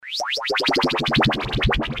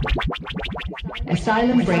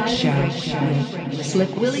Asylum Break Show.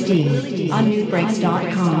 Slick Willie D on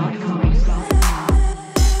newbreaks.com.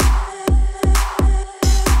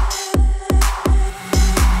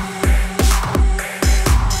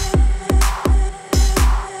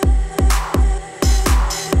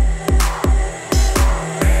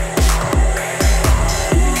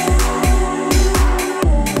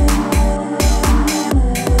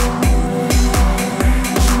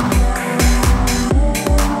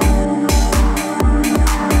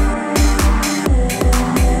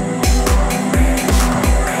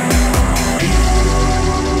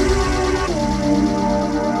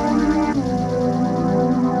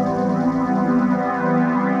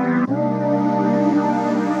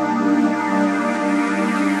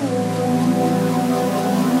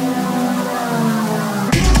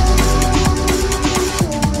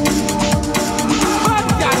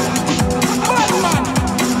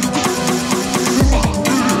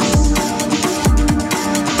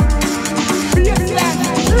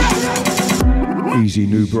 Easy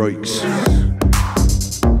new breaks.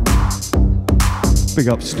 Big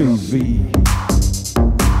up Steve V.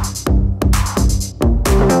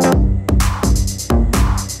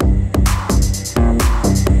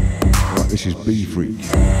 Right, this is B Freak.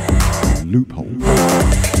 Loophole.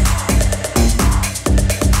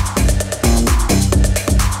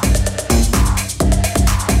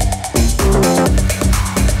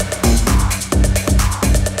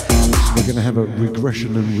 We're going to have a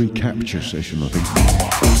regression and recapture session, I think.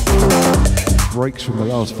 Breaks from the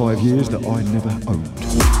last 5 years that I never owned.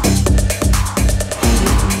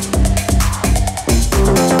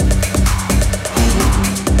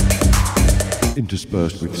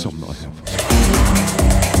 Interspersed with some that I have.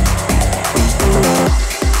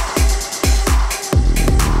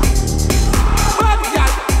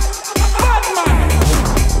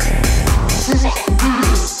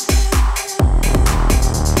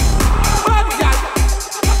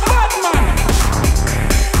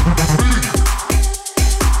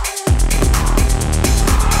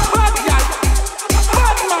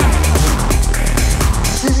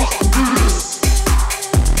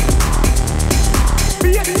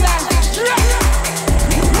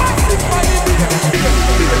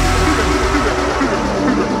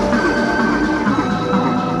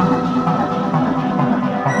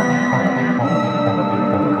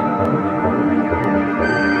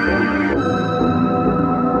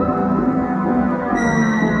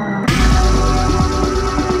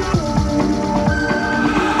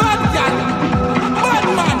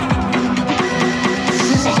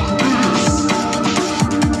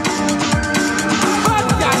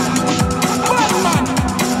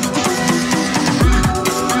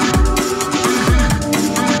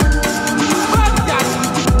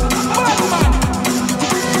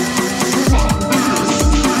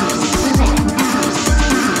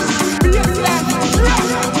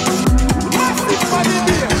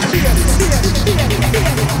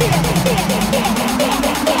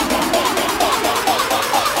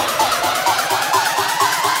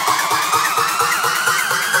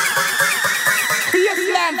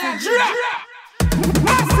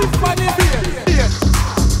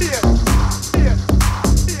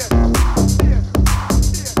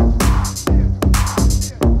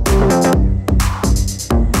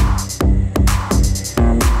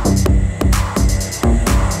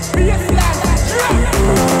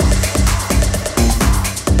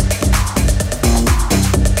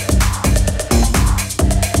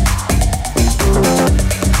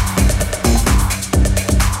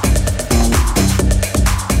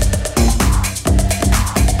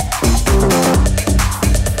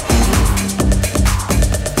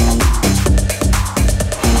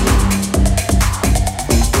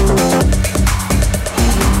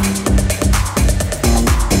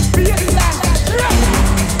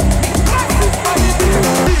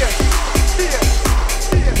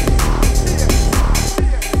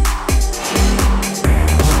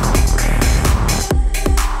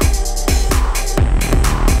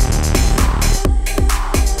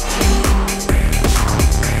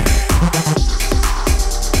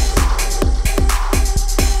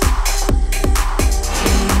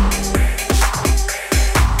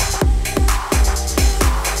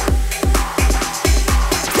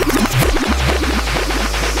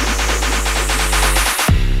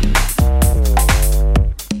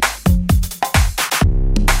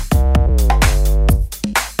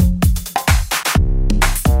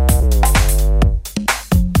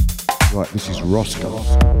 This is Roscoe.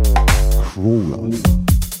 Crawler.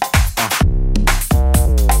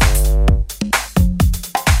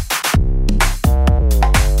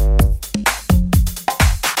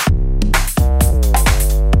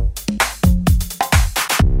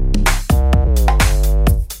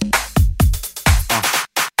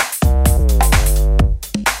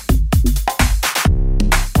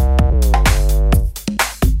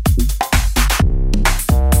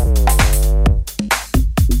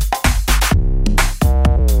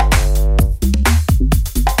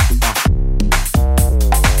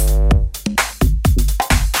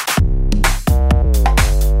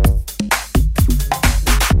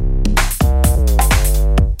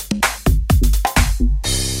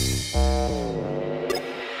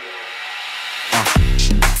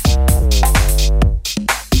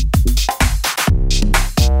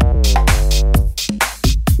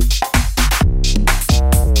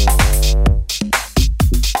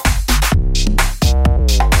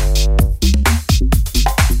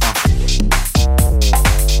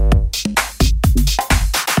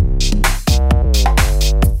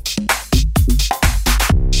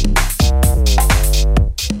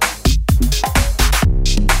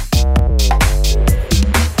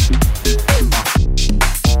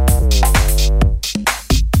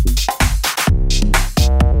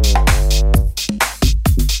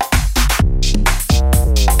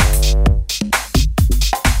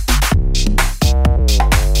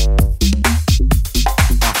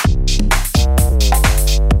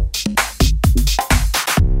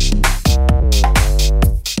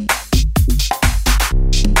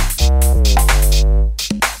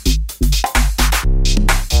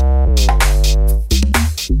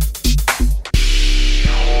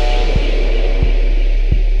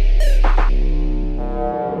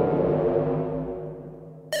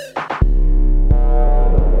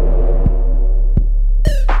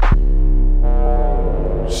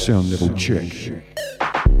 sound level check.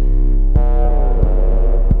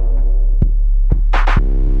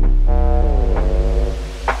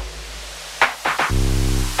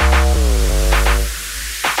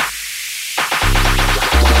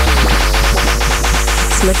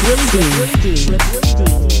 Slick Willy D.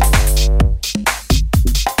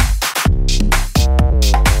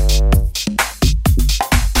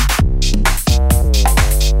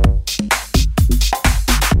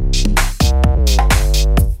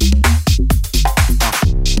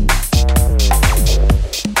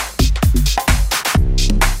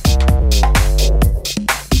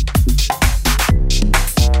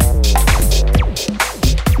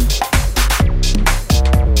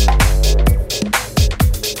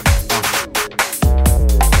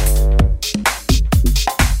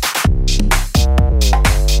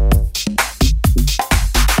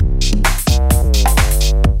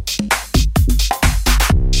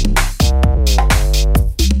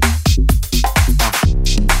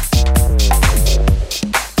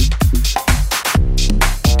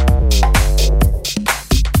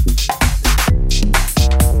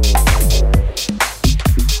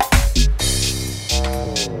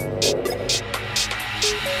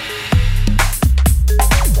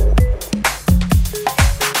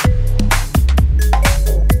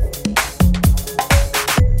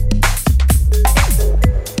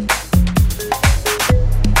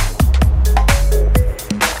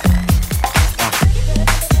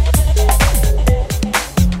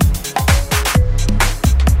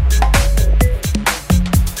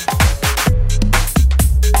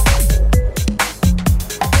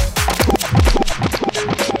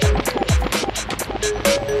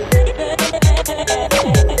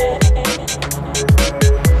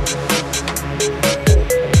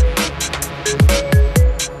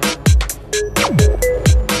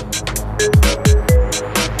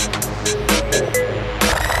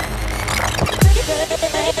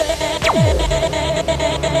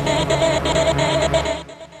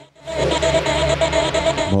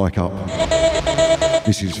 Mic up.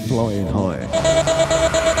 This is Flying High.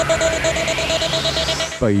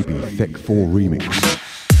 Baby Thek 4 remix.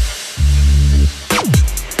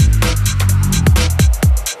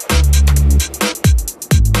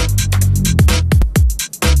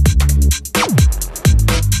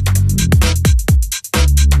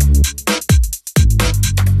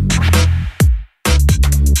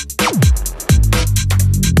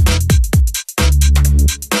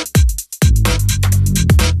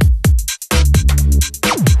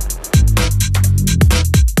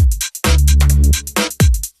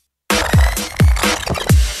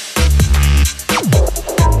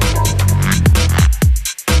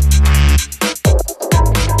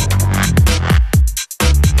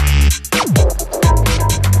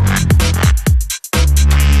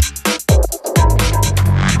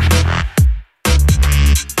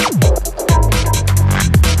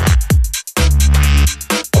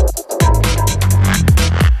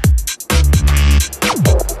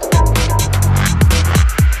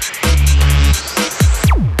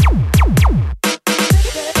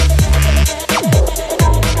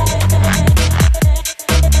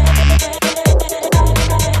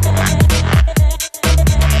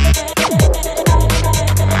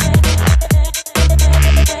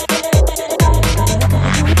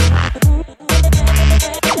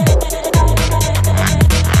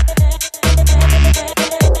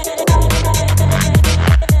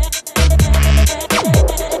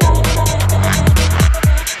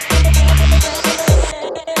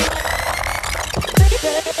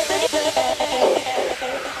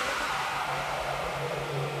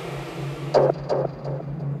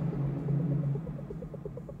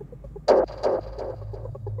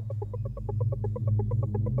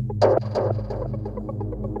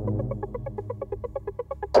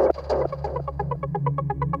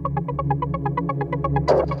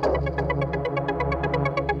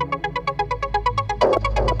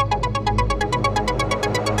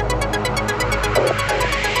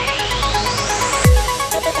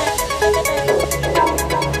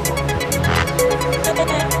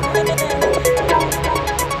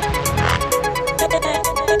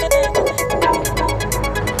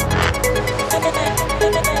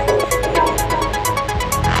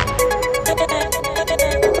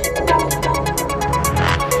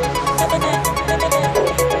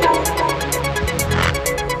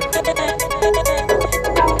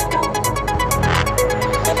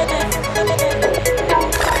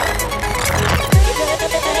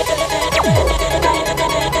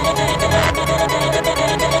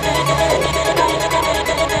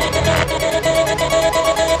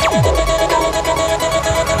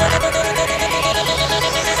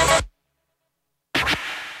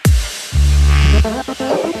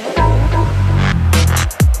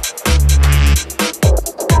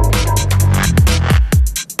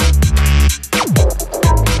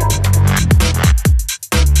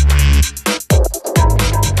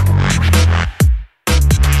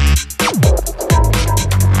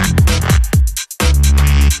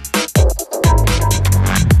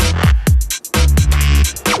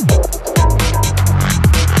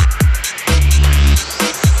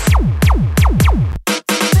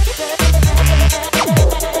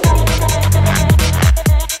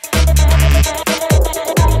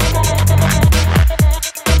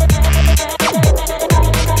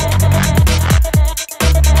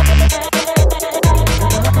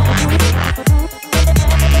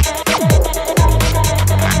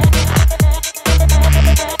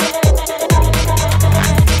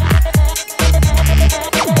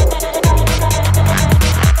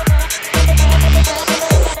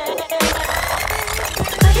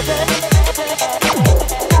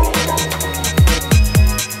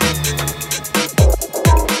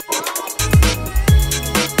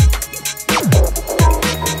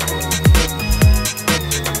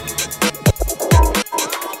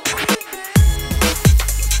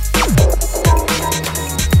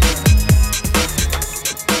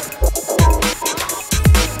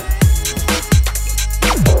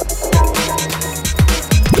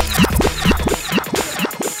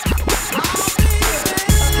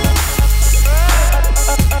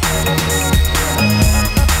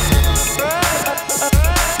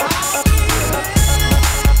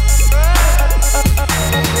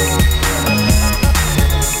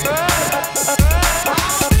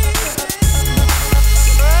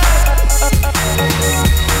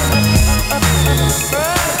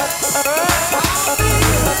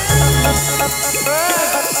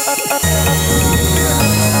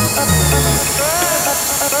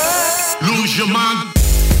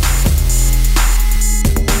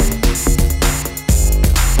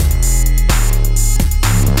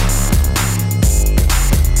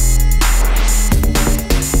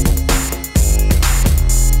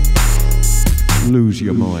 lose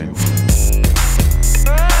your mind.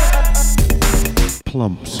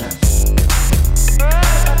 Plumps.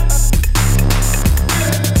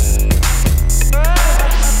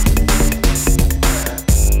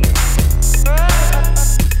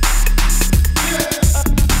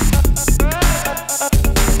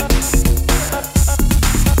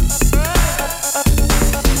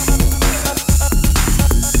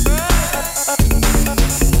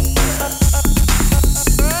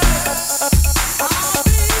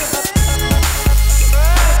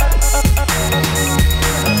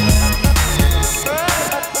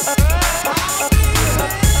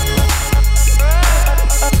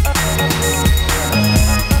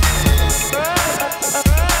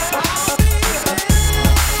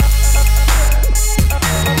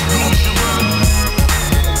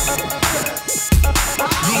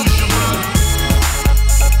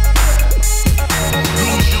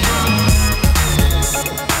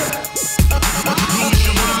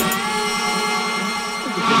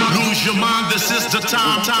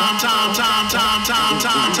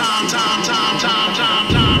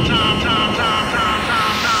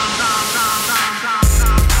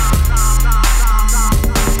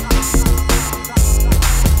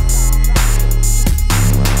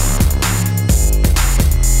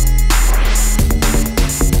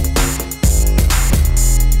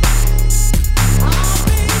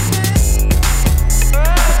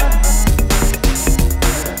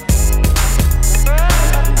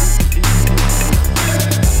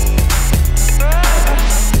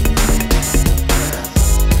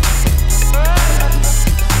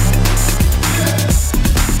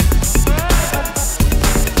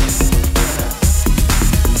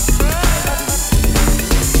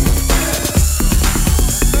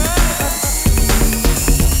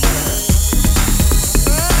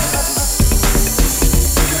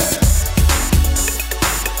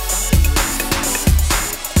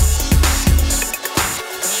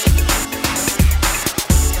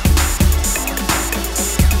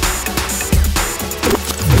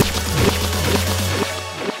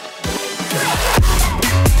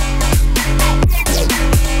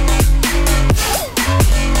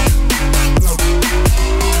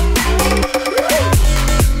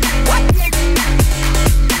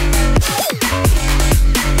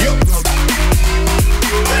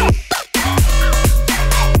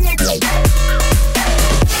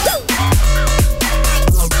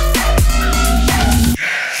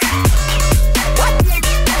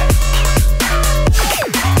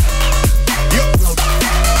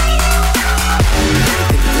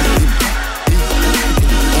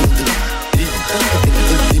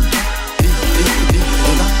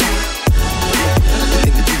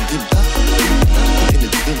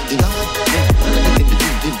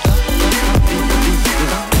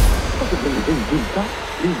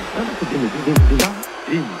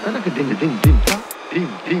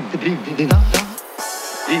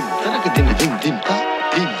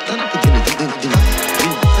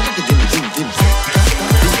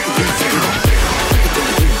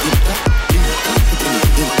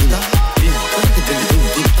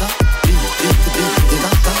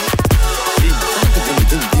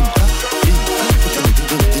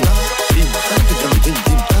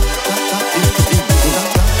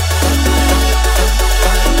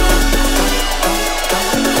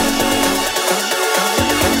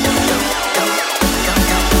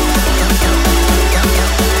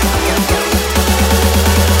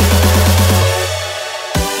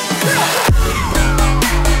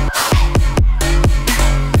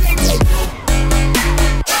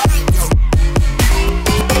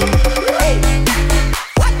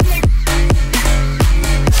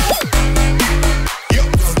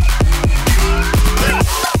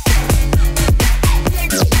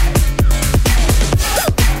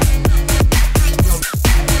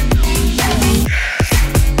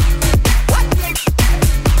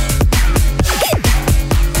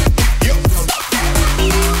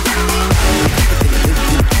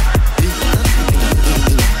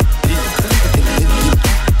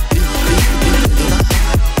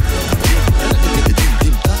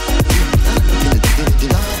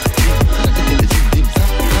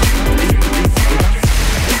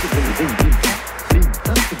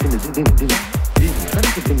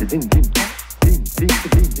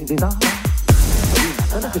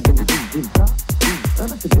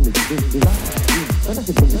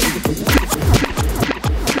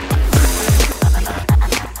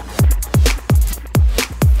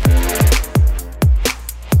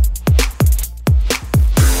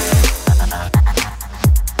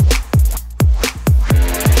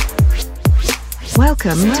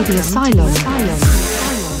 Welcome to the Asylum.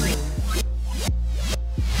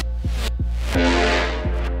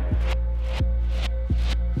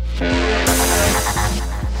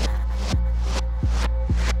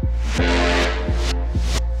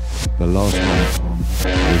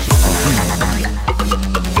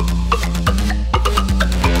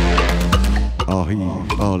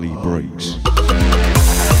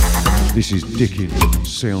 This is Dickin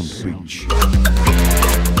Sound Beach.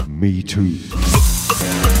 Me Too.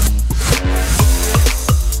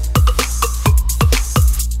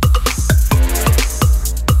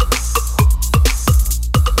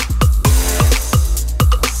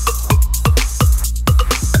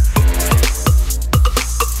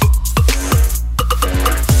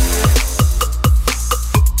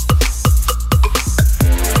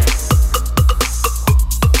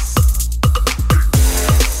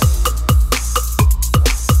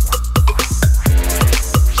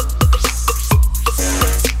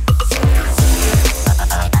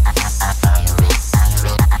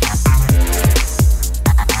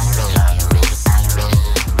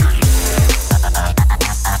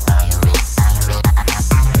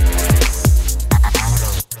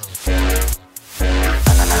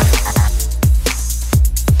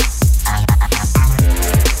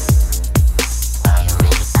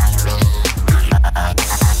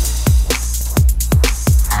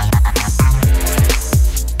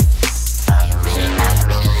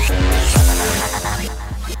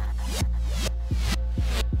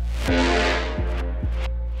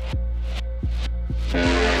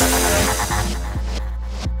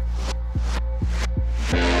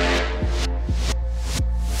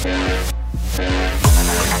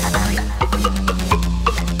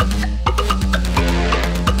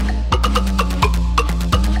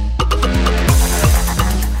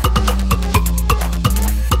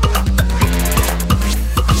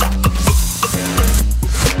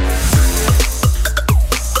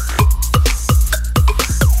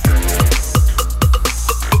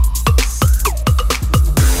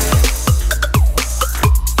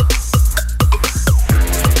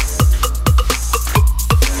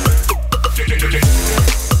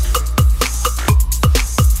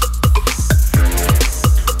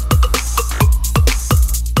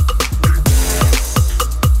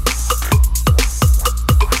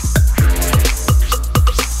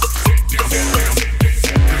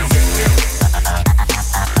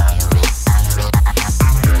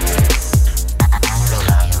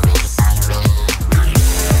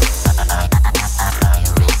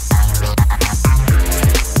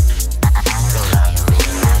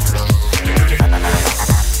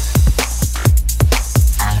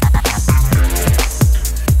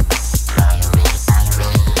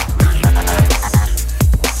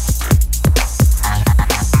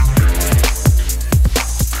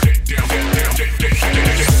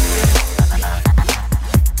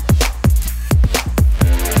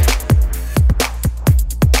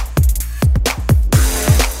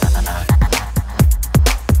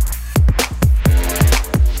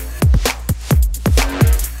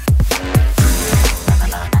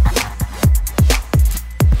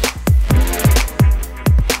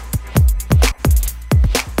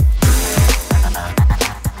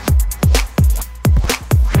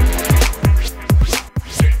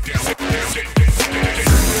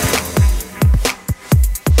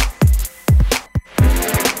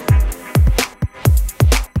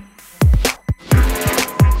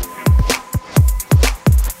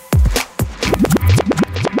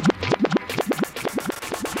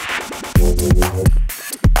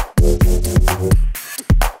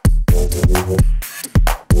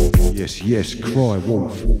 Yes, Cry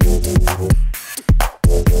Wolf.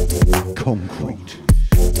 Concrete.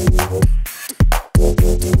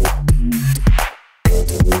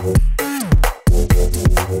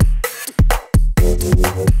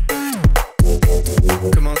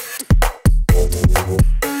 Come on.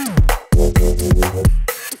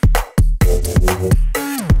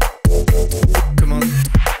 Come on.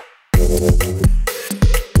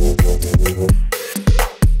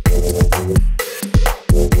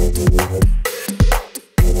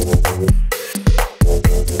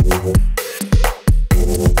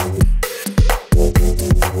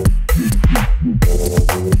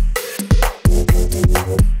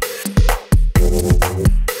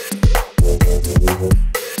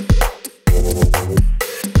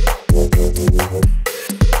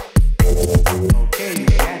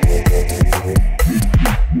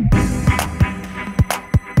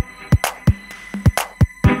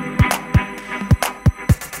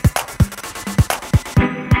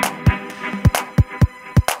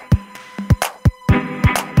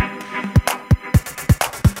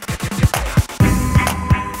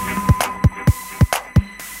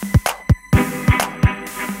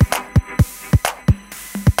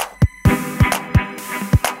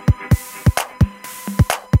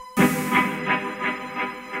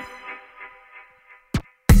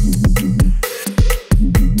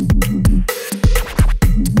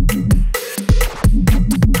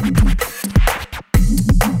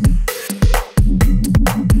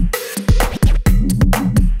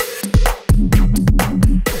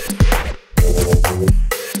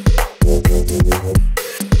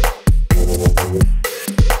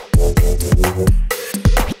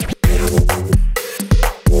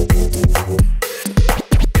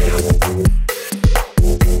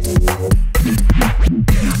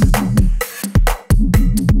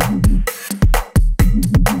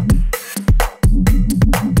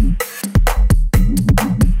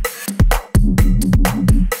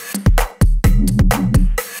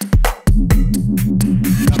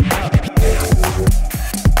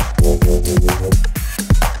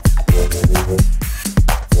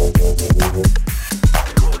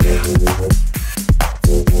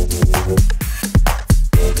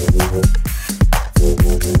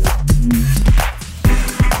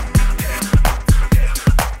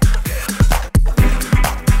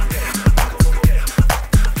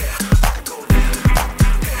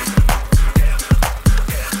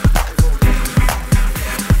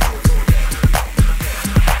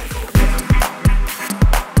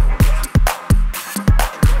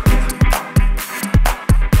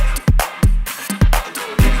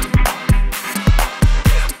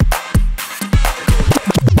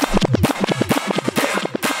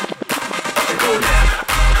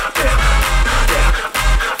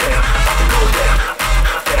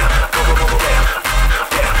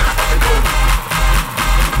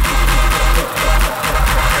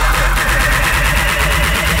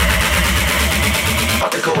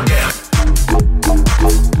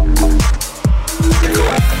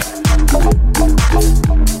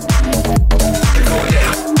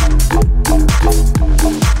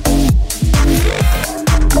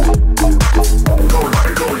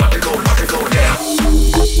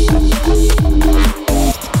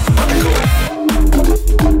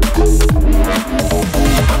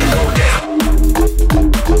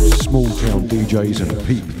 DJs and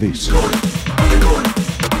peep this.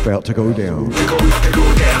 About to go down.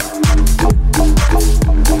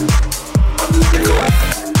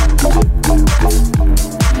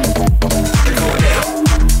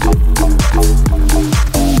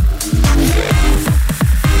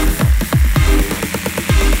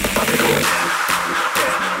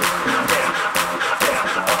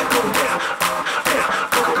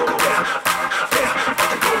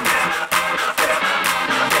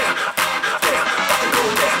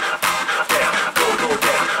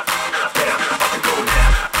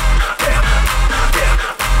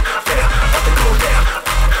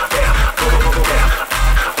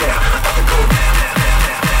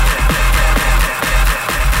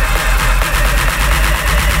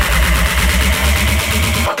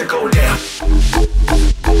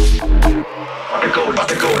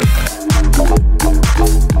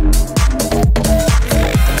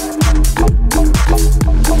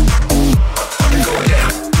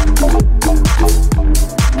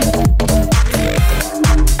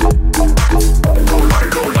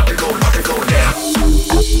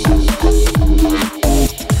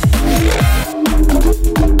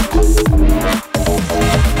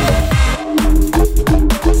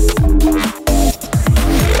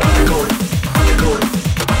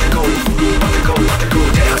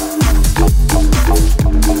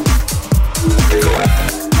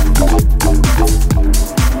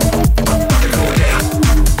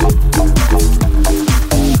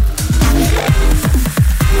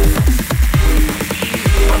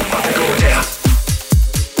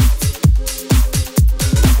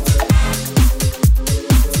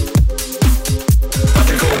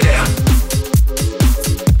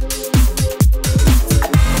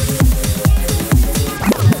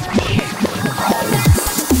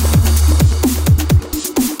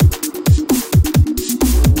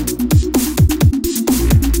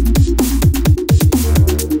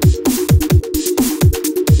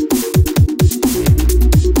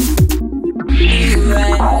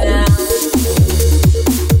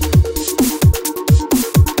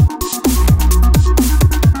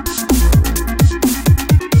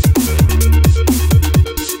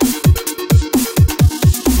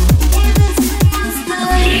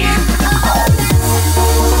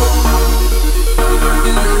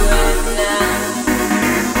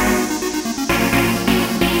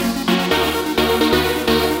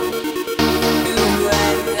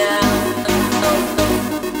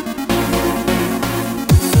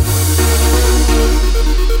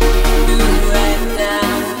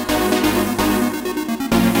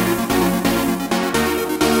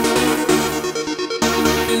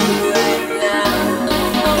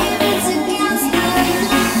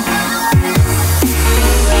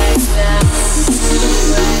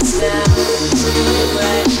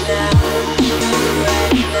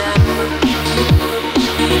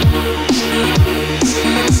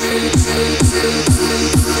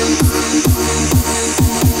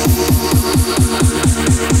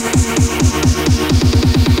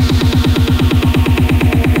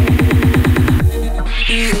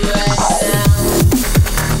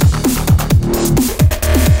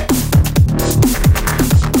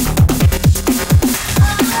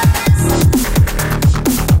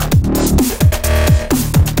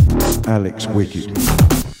 Alex Wicked.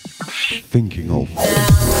 Thinking of.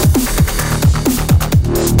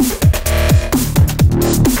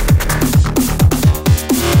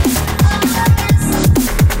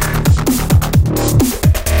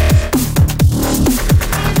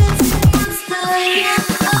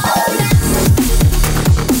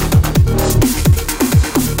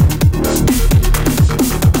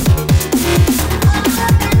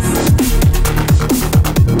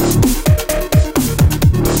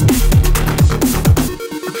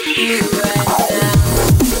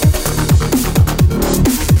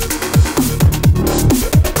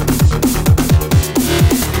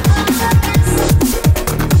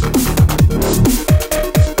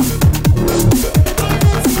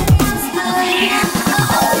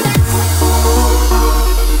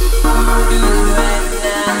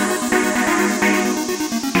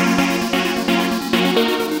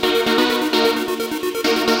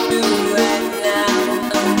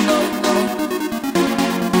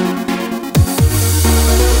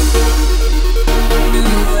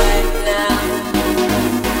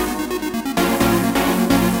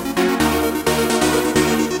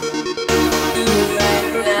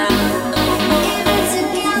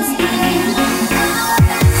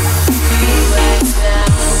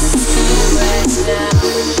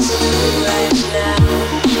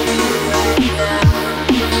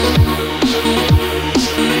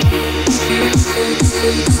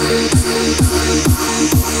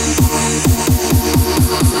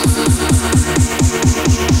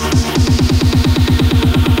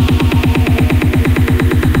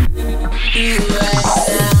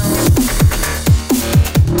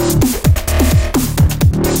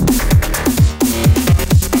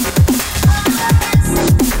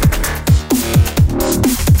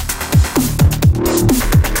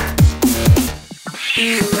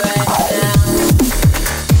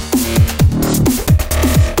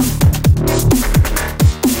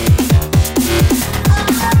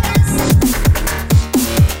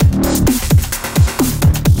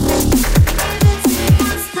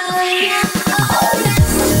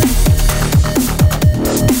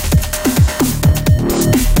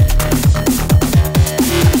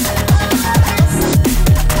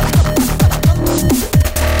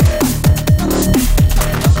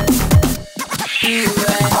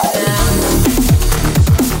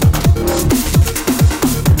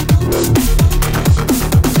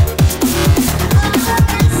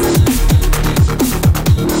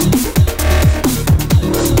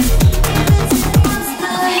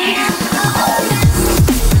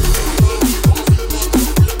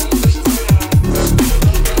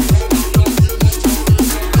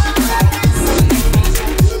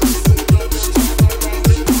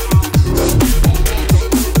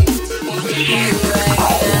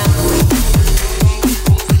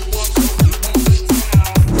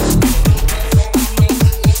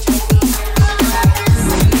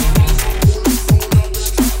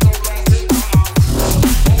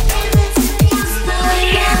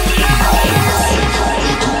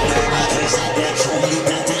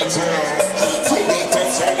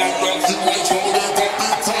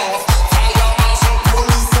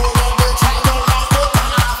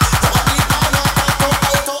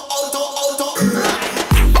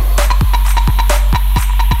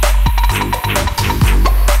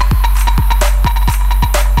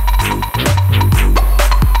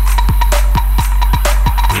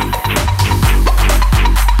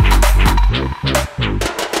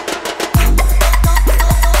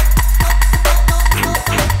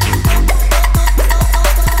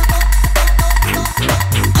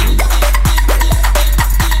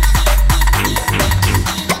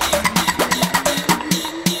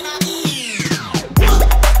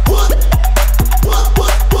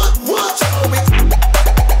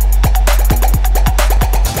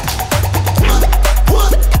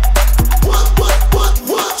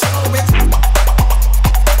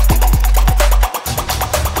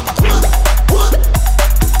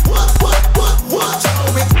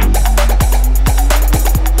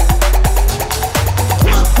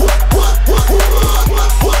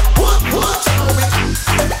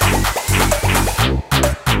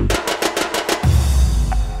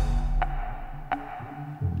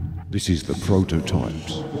 This is the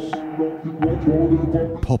Prototypes.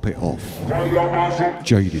 Pop It Off.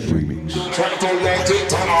 Jaded Remix.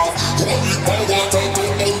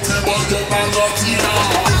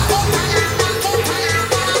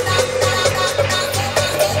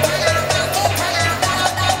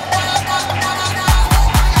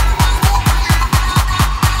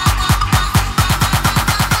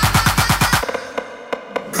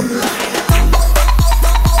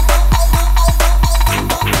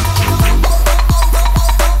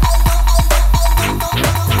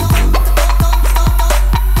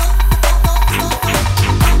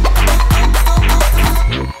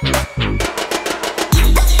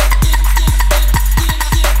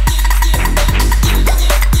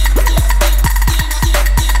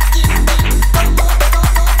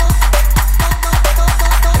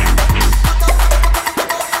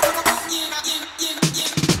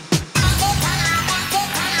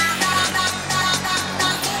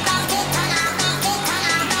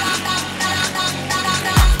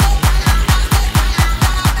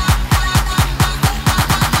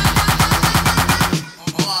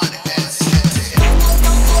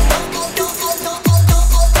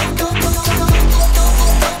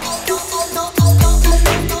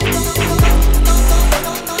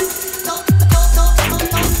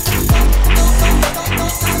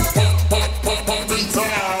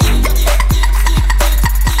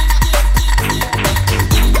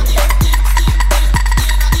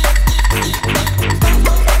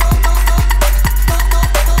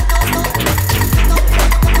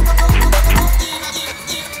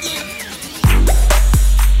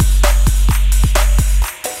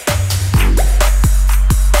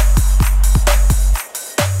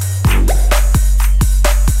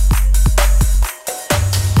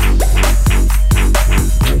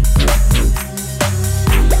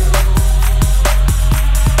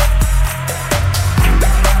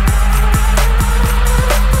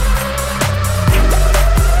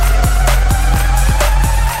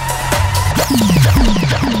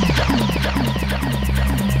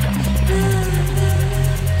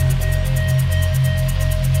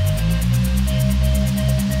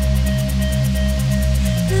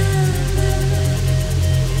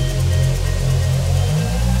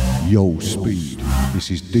 Yo, Speed.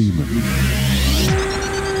 This is Demon.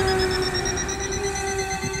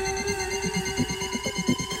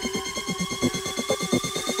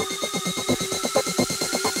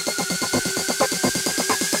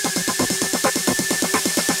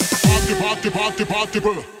 Party,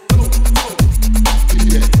 bro.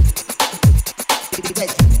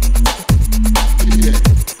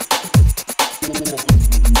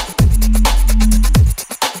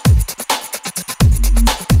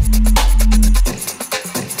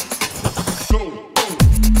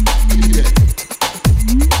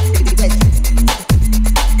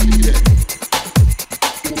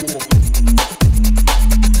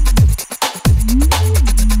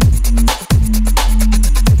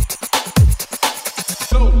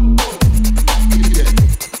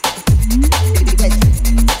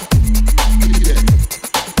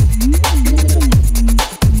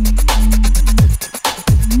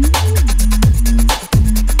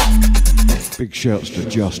 Shouts to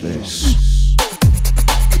Justice.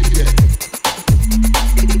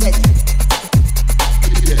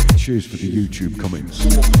 Cheers for the YouTube comments.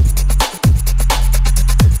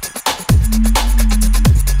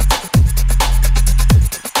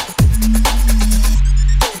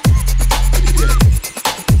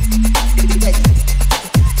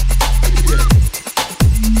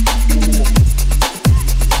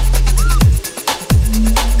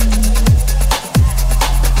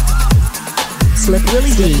 Slip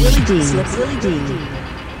Willy D. Slip Willy D.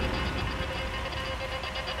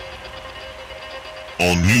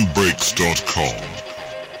 On newbreaks.com.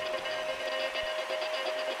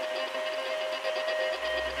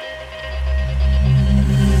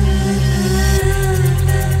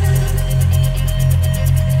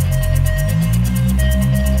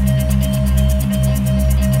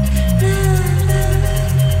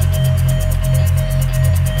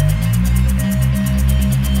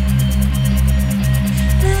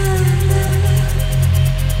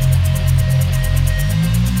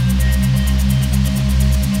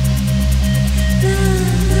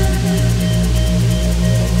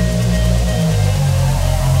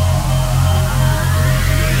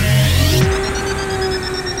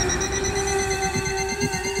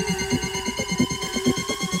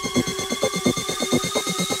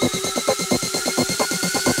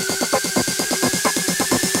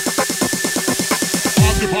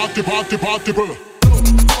 Party, bro.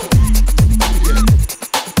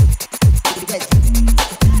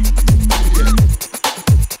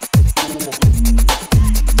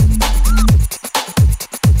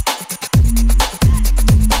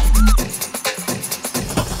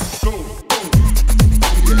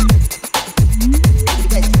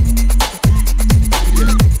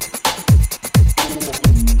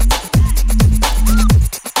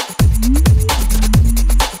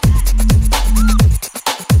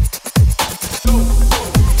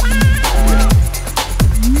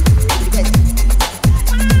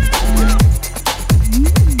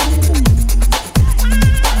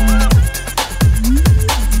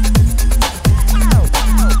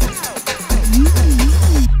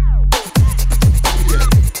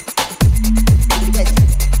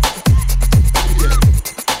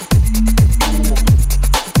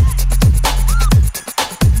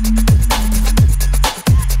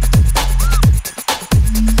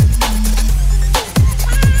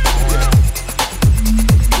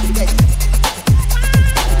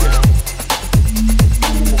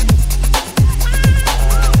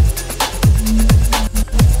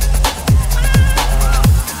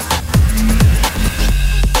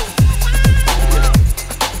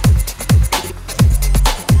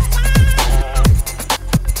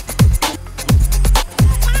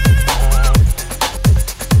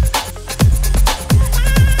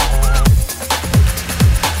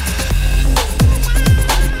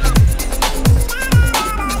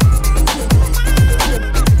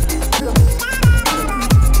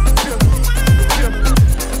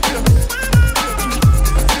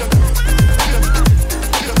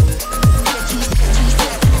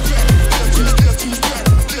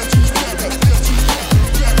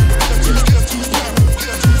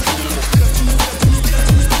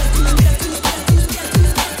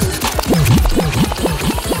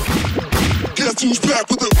 back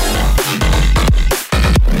with the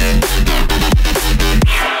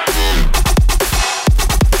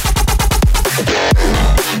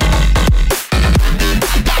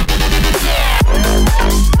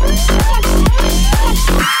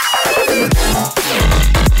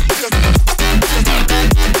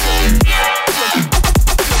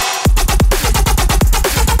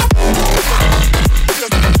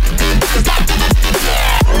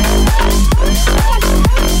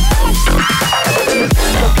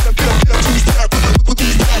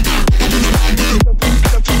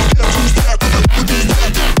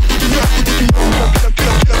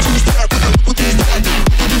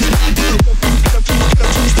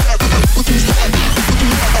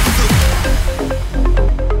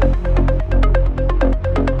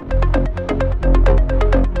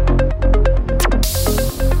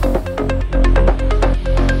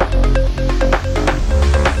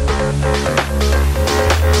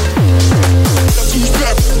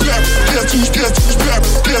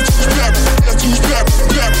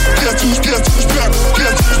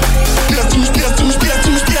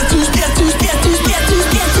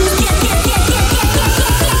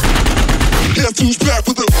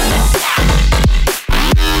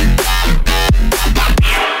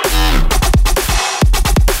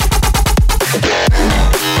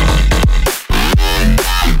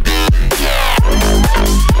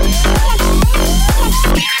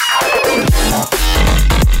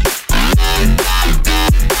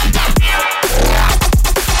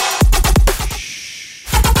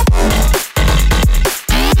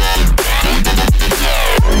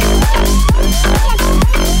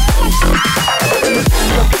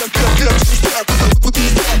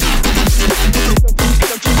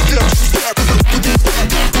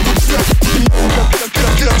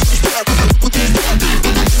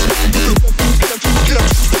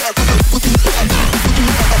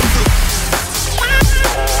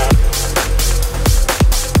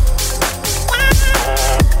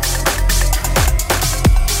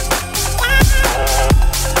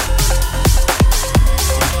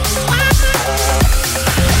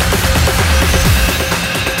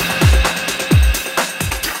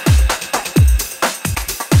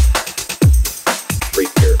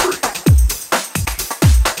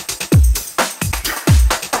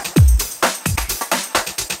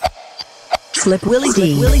Slip Willie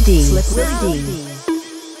D. Slip Willie D. Slip Willie D.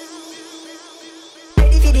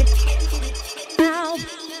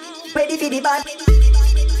 Ready for the bad.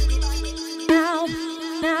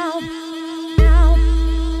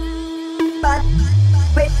 Bad.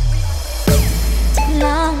 Wait.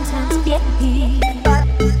 Long time to get here. Bad.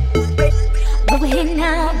 Wait. But we're here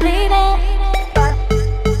now, baby. Bad.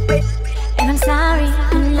 Wait. And I'm sorry,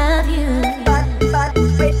 I love you. Bad. Bad.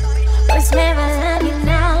 Wait. But I swear I love you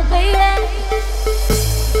now, baby.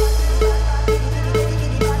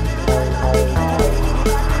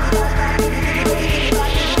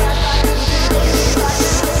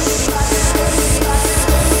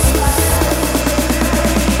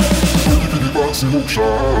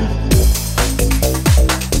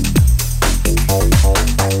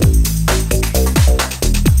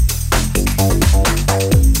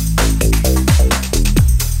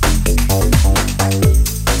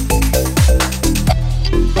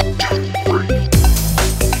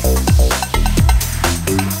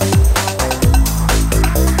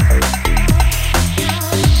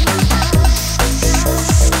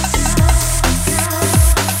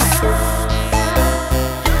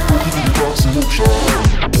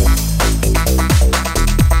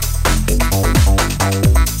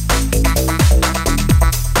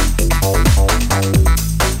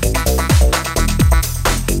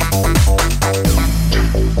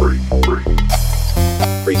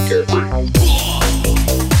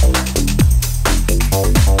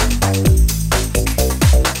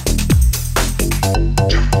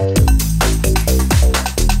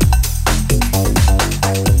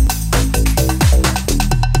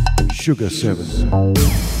 Sugar 7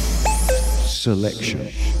 Selection.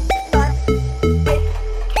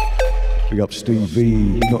 Big up Steve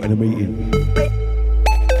V, not in a meeting.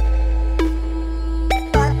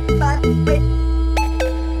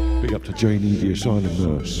 Big up to Janie, the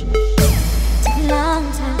asylum nurse.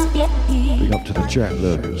 Long time to get here. Big up to the chat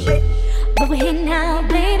lurkers. But we're here now,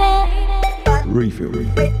 baby. Refill.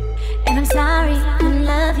 And I'm sorry, I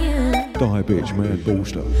love you. Die Bitch, Mad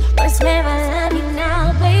Ballster. But I swear I love you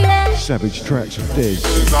now, baby. Savage Tracks of Dez.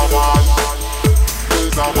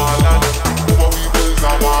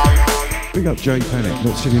 Big up Jay Panic,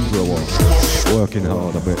 not seen him for a while. Working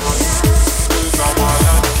hard, I bet.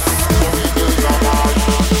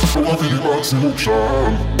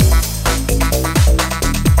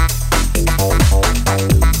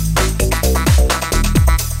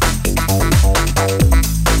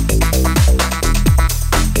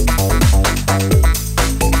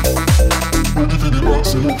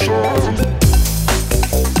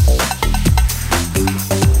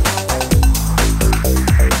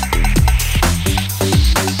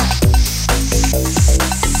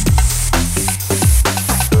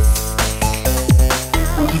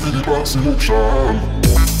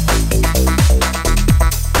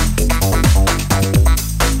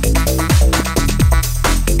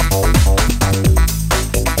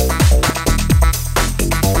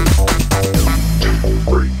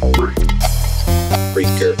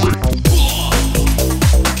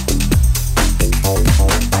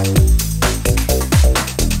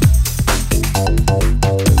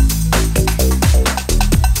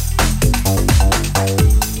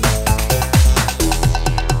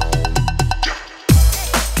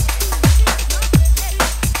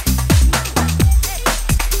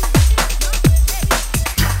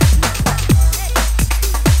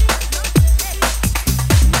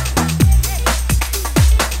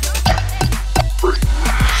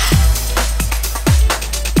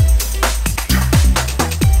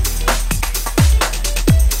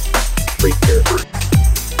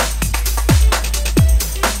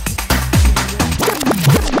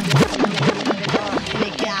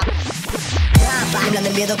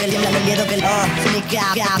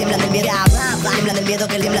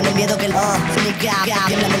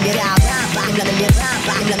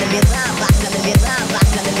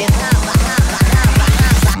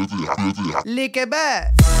 Lick it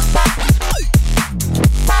back.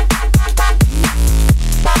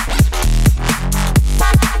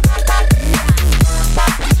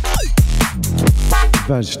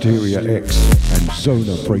 Vasteria X and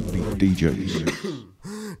Zona Breakbeat DJs.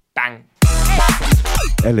 Bang.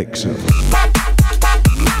 Elixir.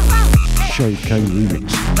 Shade K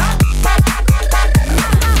Remix.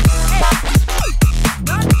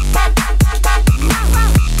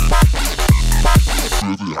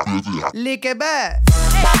 Lick it back.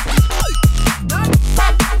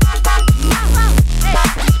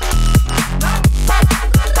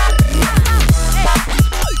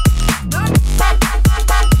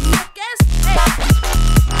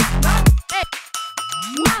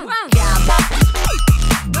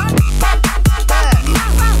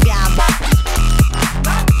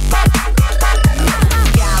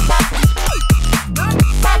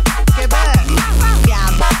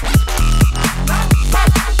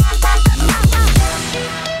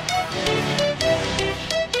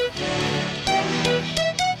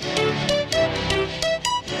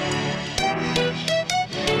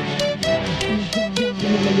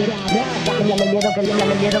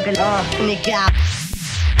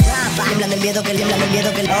 Tiemblan el miedo que tiemblan el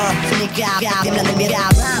miedo que tiemblan el miedo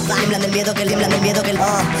tiemblan el miedo que tiemblan el miedo que tiemblan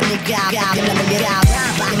el miedo tiemblan el miedo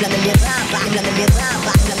tiemblan el miedo tiemblan el miedo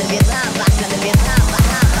tiemblan el miedo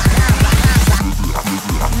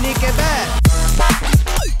Lick it back.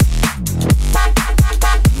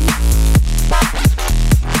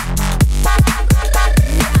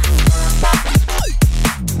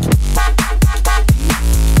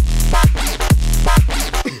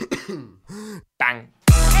 Bang.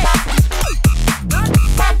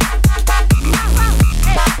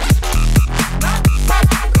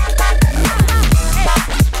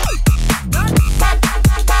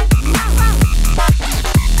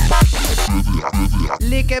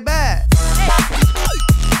 Lick it back.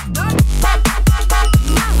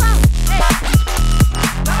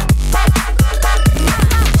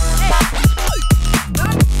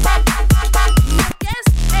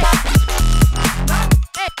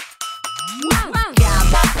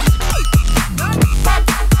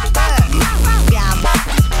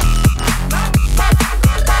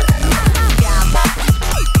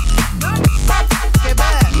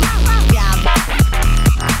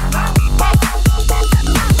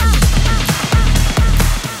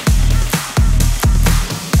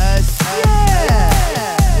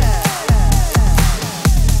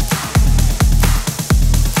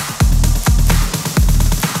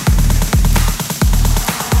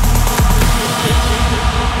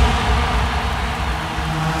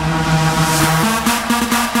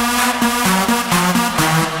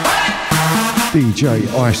 DJ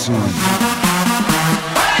Icy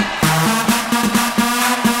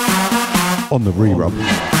on the rerun.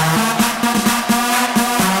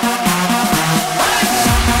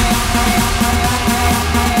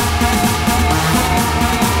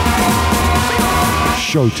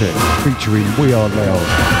 Showtech featuring We Are Loud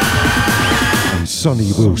and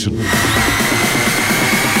Sonny Wilson.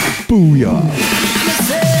 Booyah!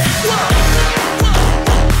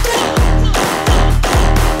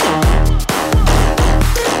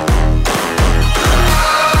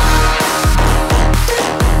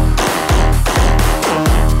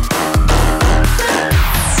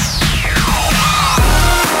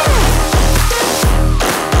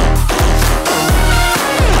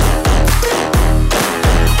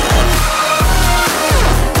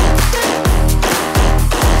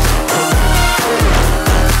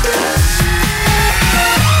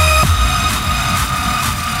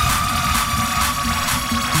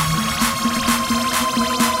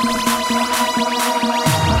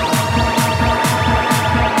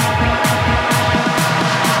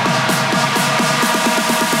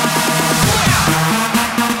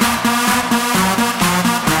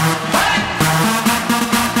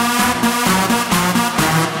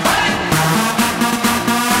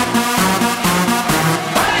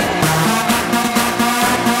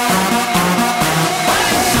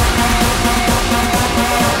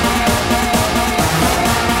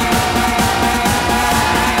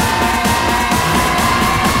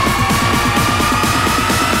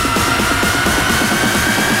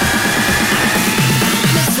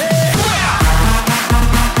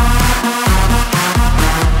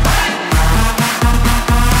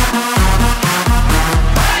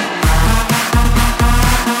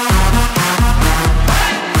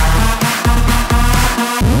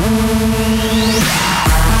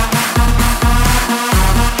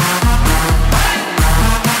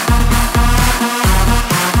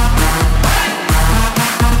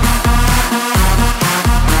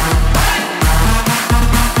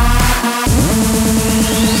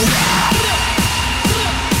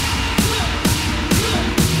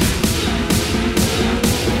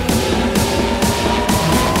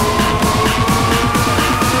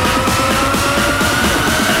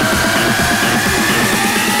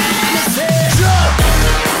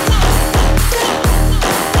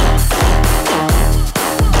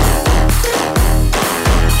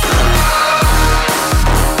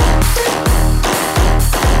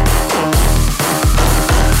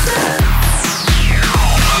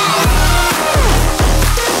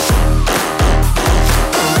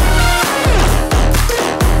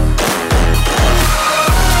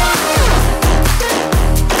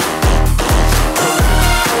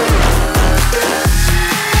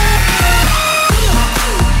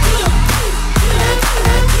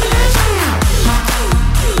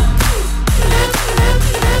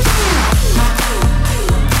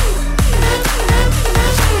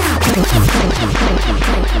 I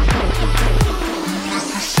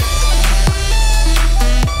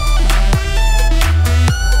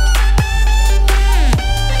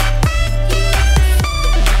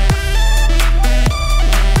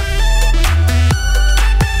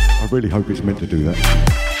really hope it's meant to do that.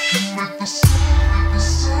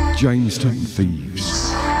 Jamestown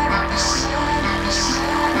Thieves.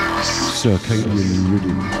 Circadian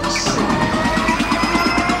Rhythm.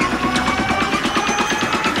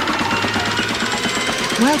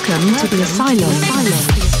 Welcome to the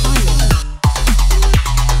Asylum.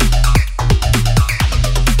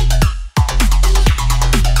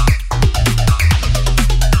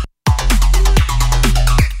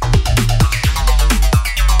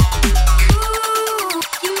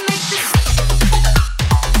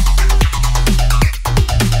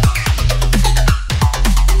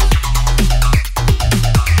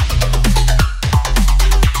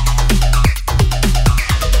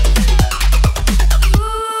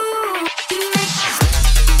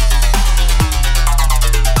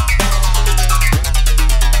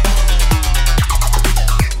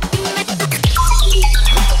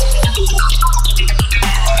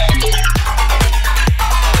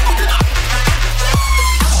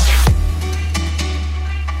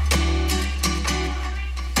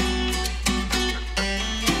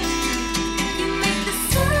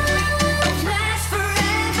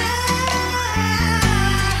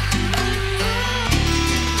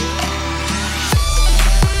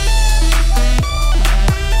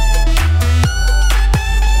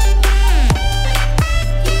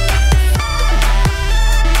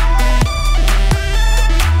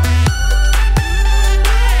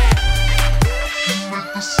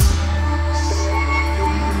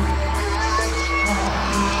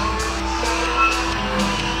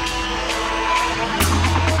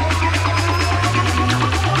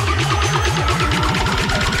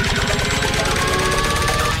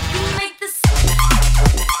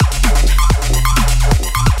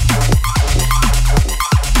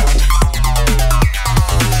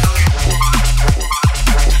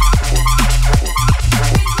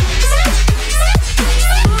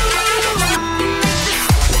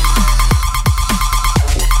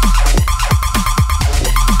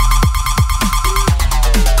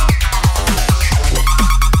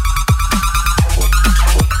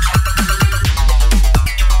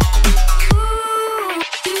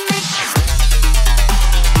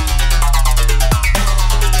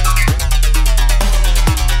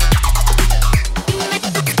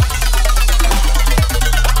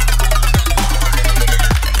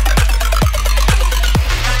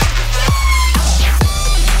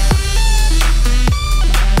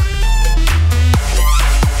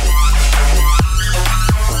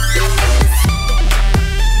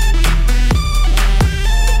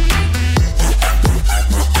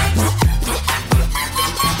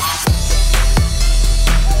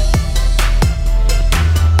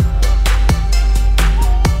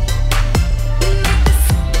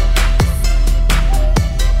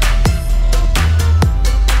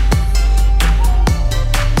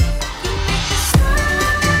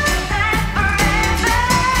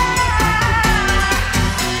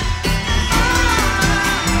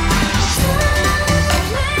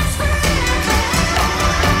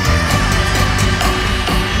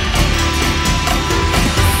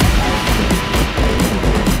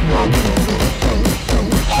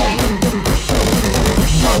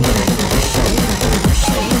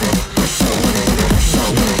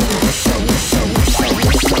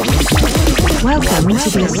 Welcome to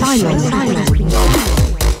the Asylum.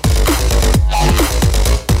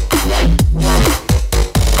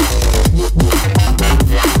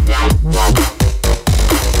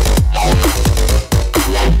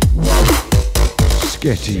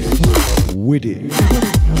 Sketty, Widdy.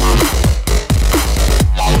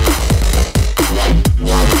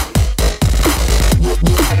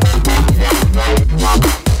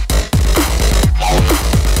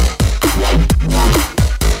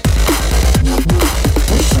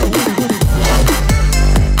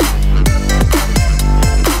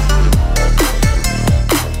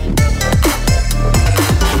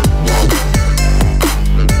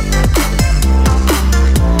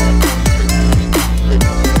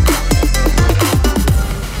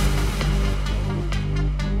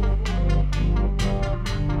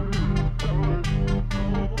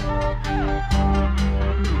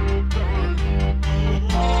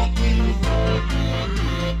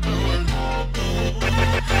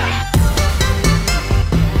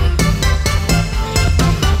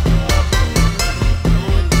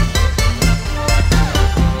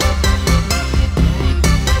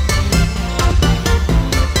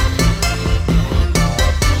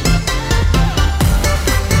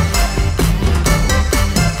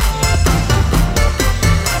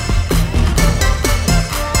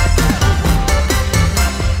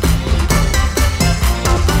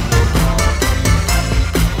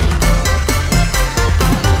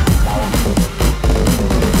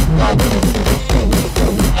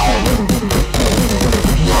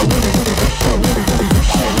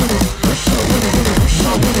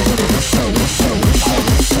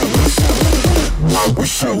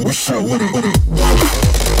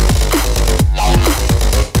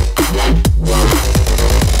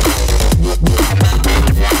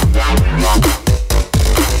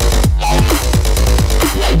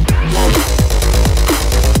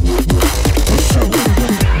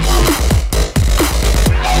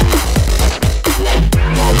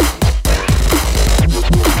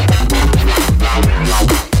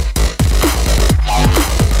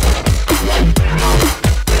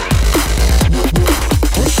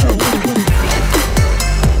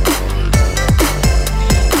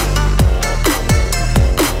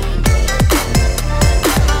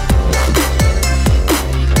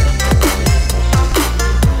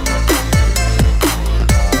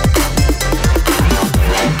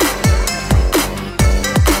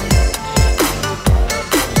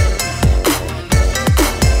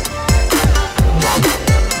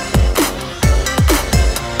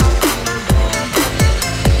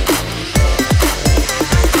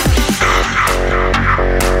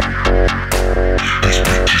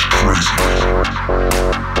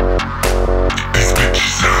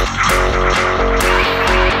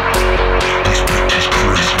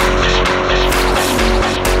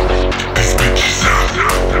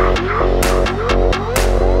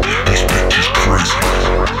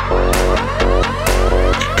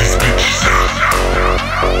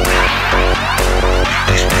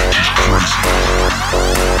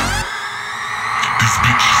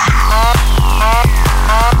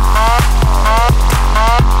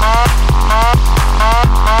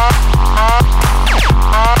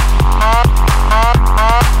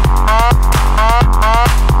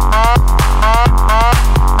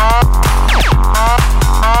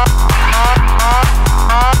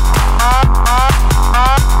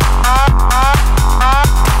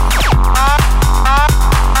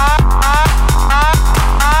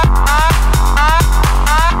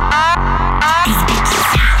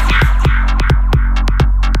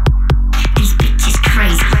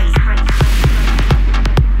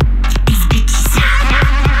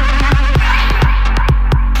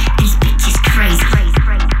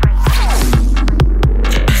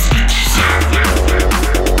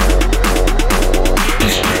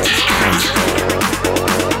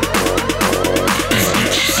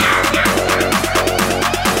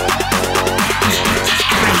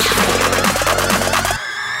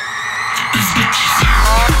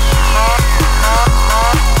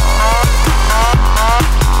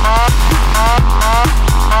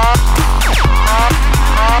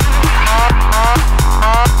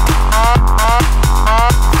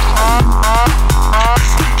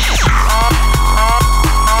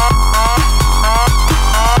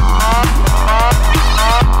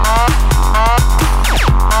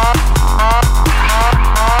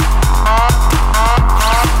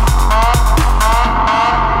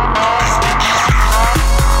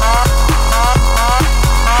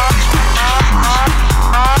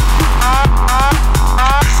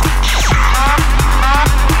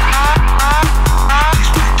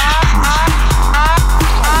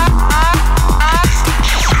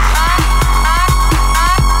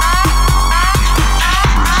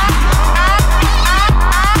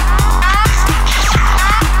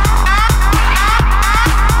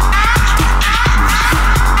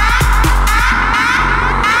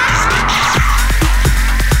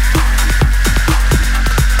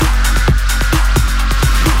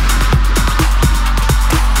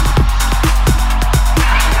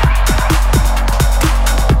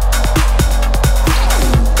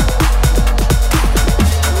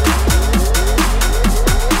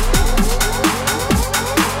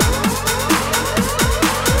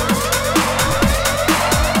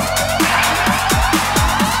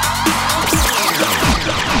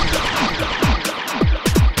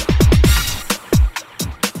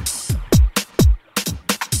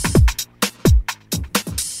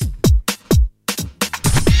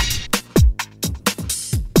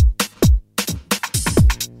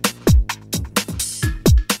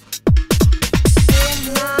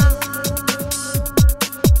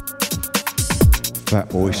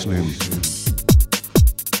 Fatboy Slim.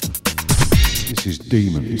 This is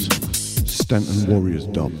Demons, Stanton Warriors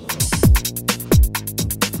dub.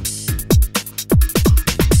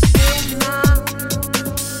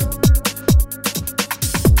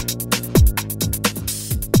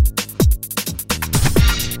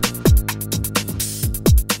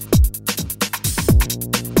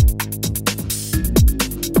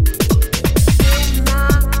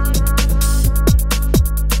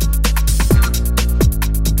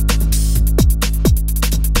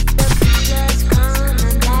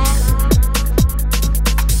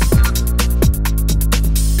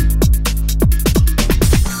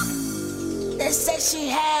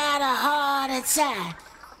 outside.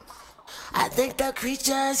 I think the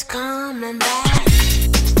creature is coming back.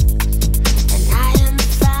 And I am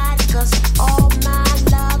fried, cause all my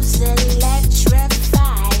love's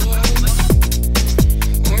electrifying.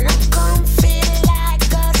 And I'm gonna feel like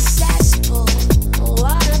a cesspool.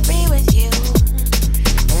 Wanna be with you.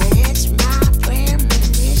 And it's my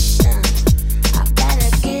premonition. I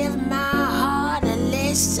better give my heart a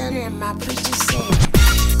listen. And my preacher said,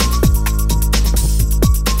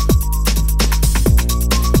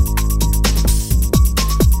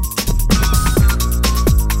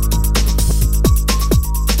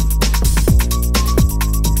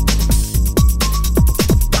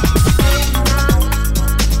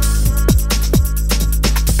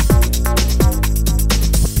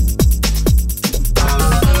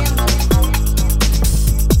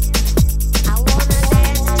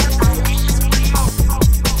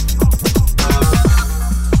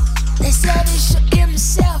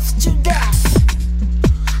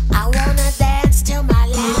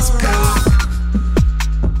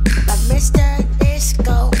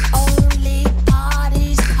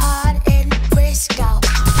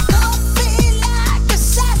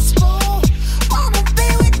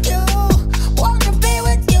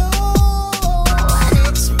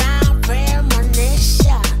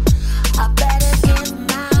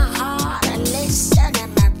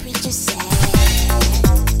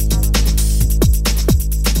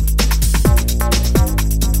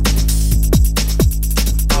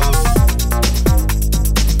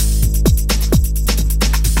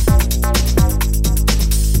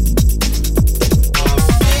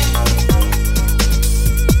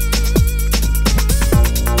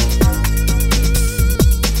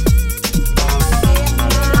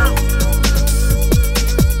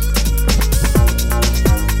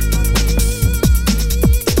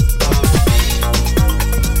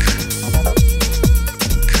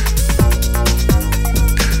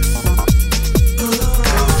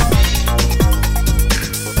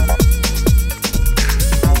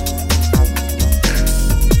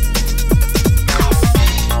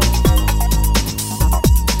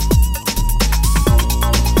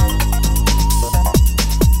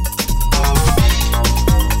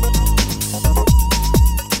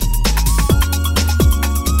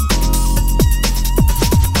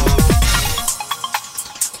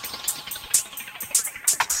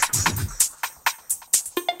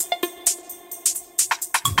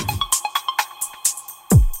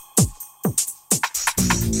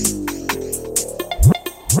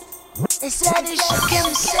 said he shook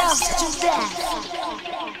himself to death.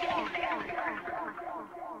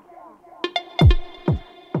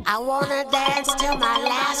 I wanna dance till my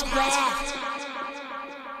last breath.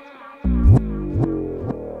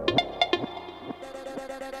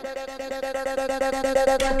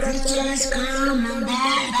 The creature's coming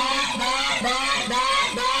back, back, back, back,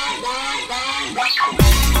 back, back, back, back,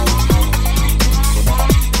 back.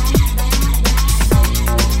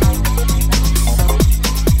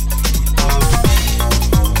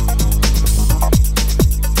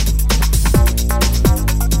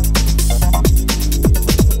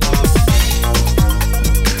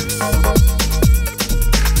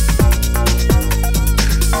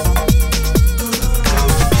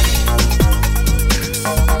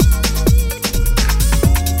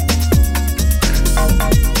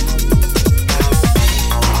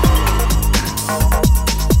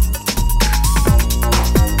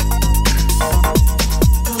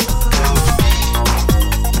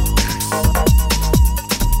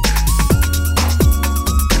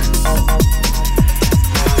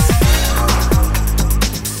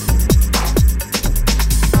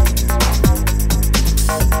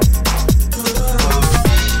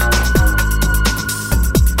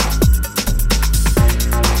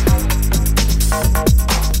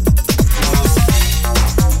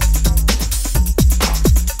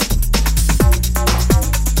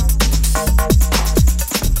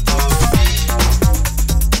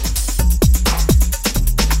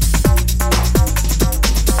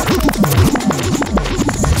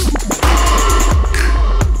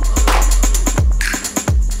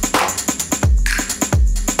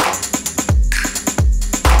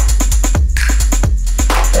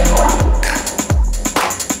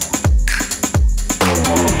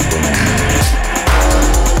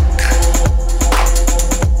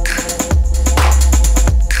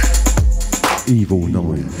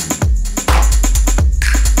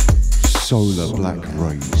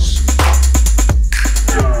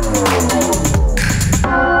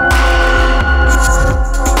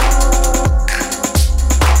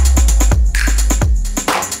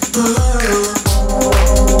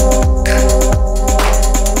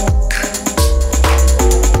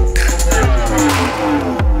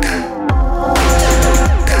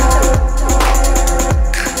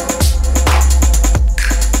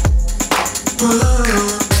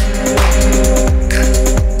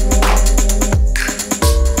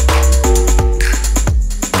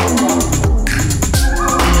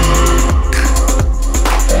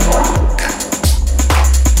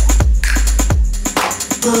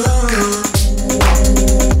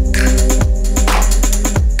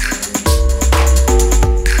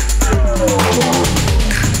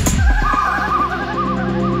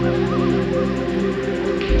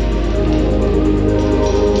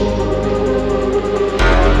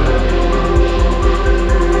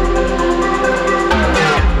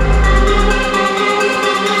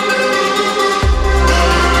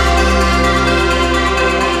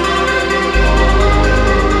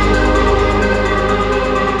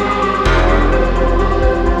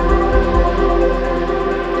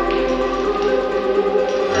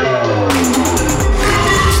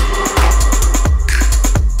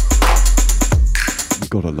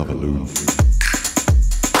 Gotta love a loon.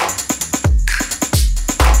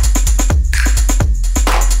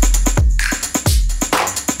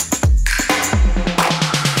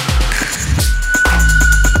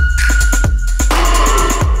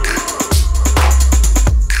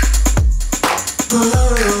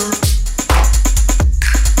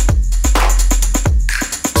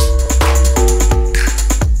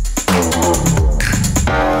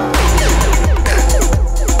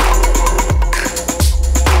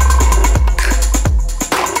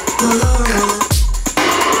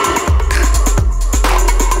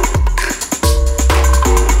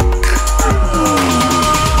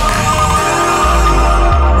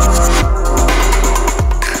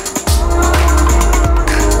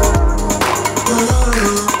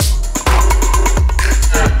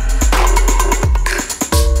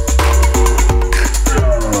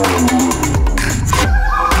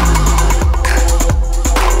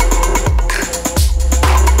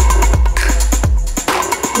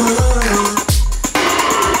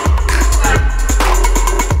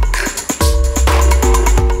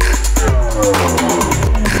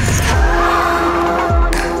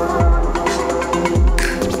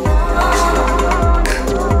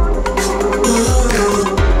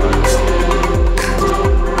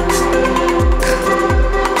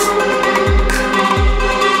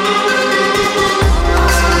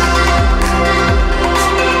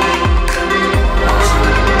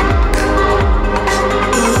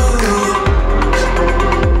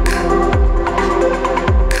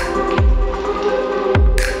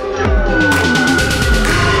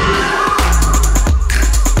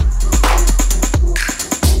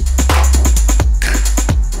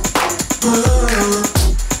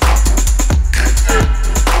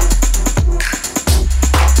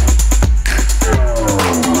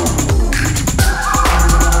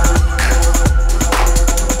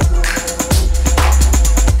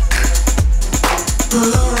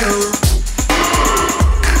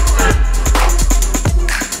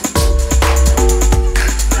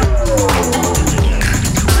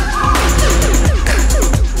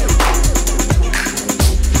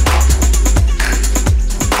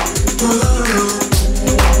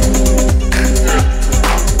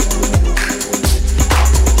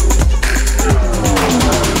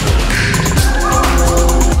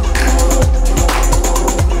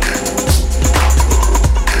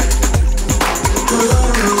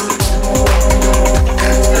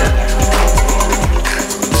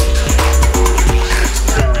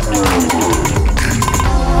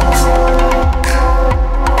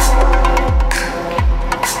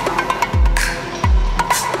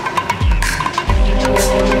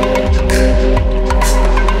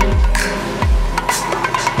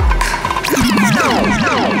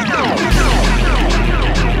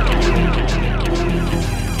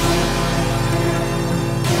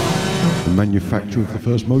 Manufacture of the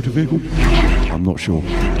first motor vehicle? I'm not sure.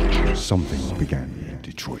 Something began in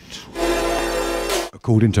Detroit.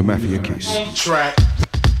 According to Mafia Kiss. Track.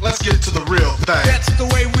 Let's get to the real thing. That's the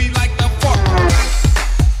way we like the fuck.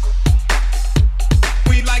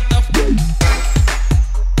 We like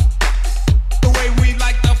the way we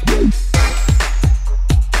like the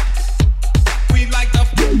we like the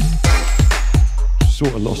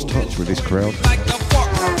Sort of lost touch with this crowd.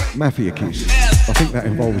 Mafia Kiss. I think that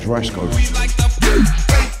involves Rasco.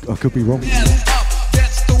 I could be wrong.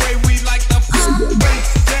 That's the way we like the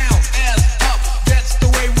face down, ass up. That's the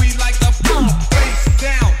way we like the face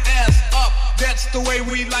down, ass up. That's the way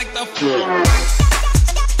we like the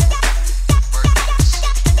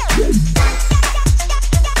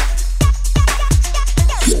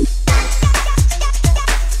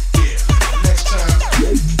Next time,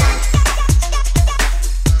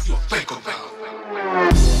 you'll think about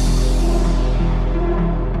it.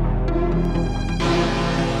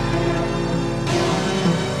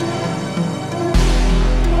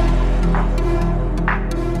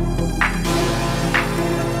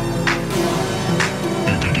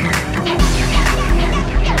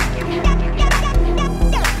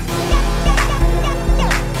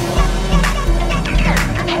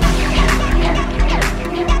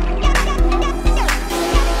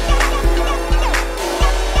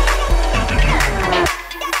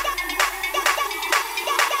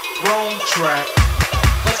 Track.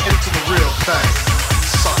 Let's get to the real thing,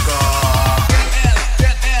 sucker.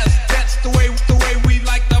 that ass, that's the way we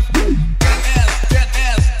like the that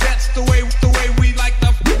ass, that's the way we like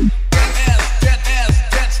the that ass,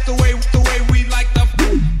 that's the way we like the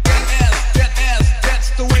that ass, that's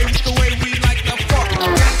the way we like the fuck.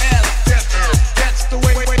 That ass, that's the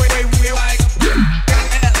way we like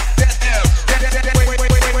that ass, that way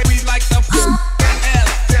we like the that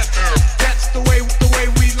ass, that's the way we like the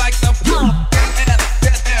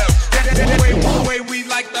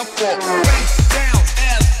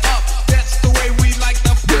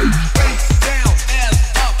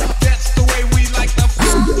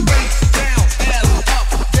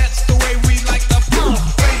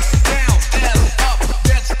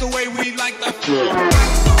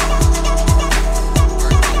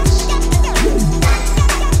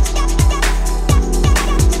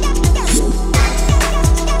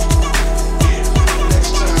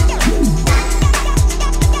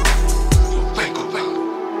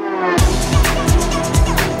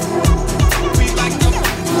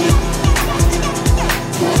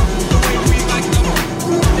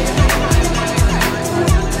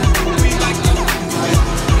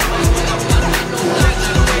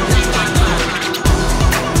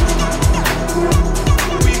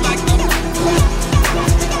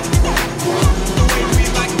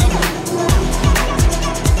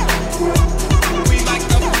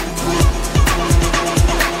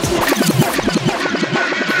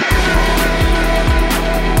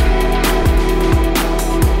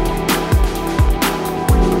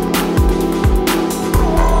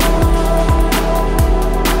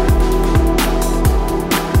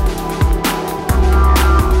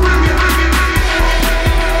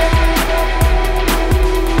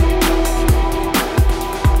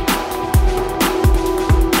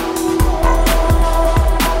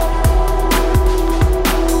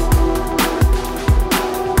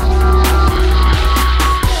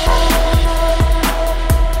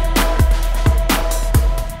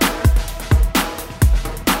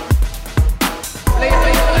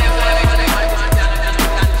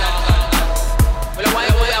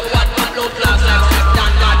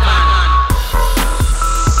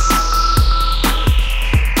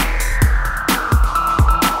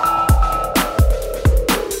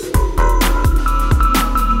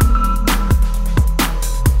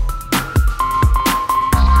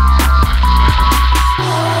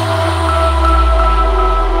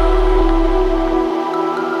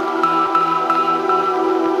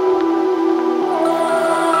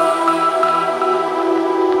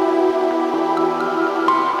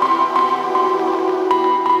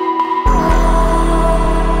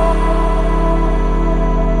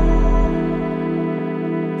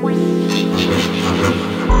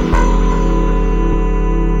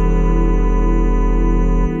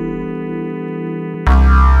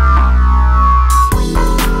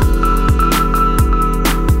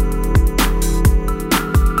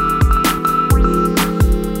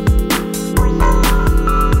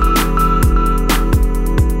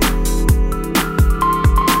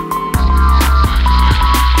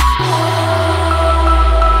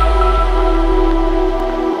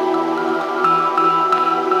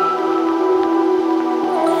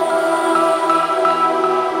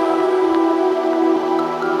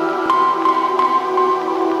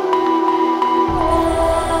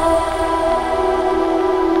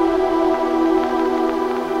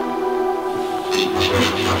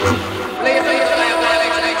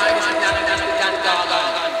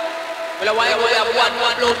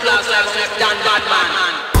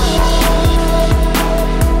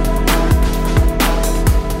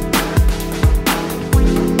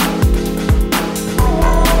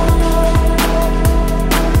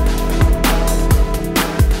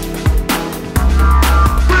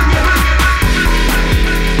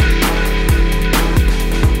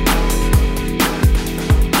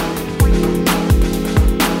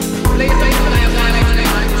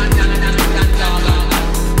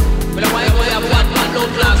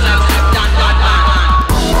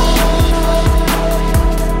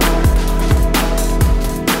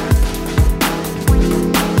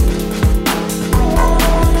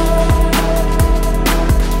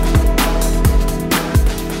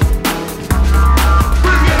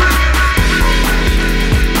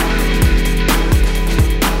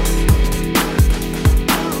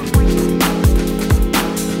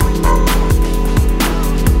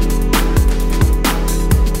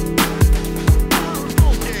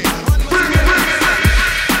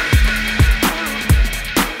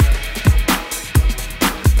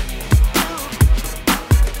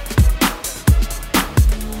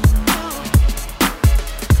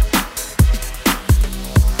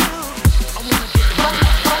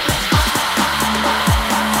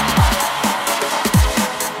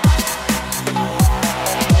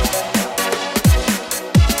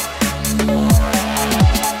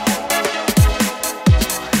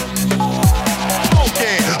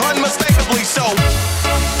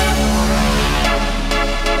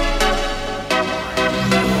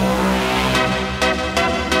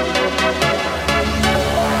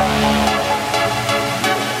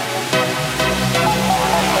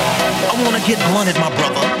Get blunted, my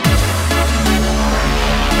brother.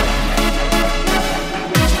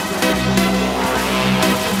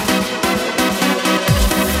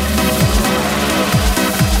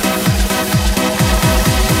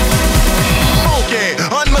 Okay,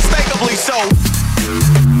 unmistakably so.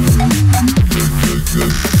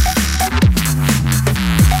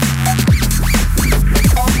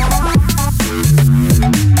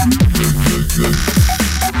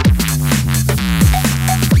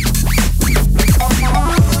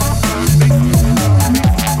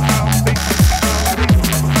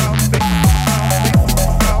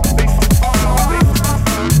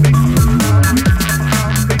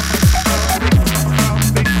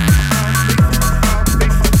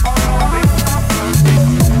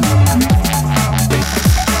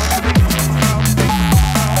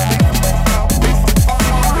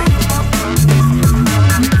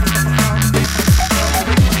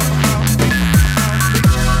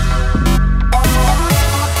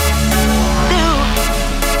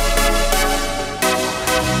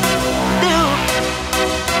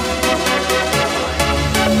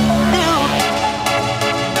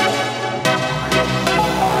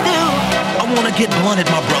 Get blunted,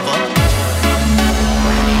 my brother.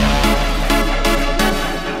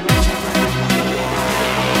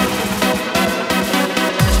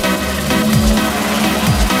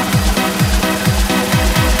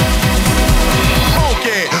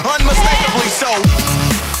 Okay, unmistakably so.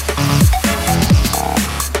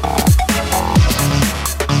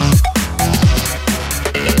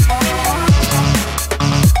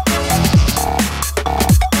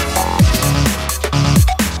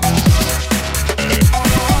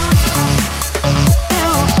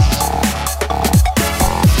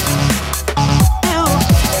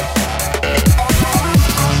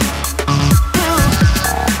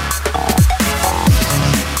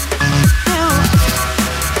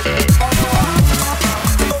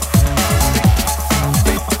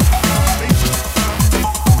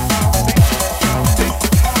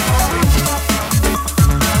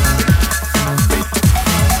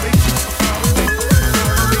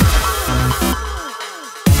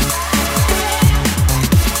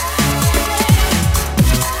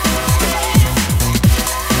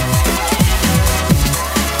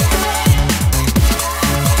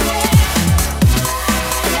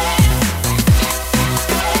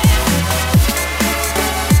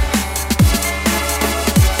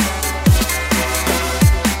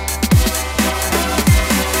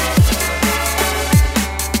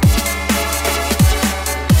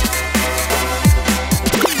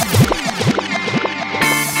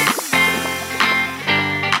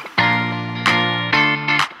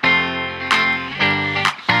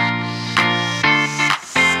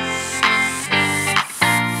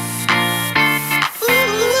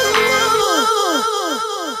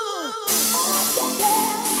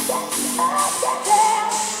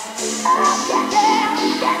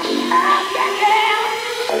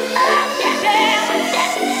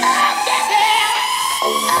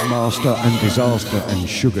 Master and Disaster and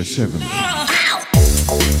Sugar 7.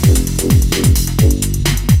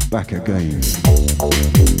 Back again.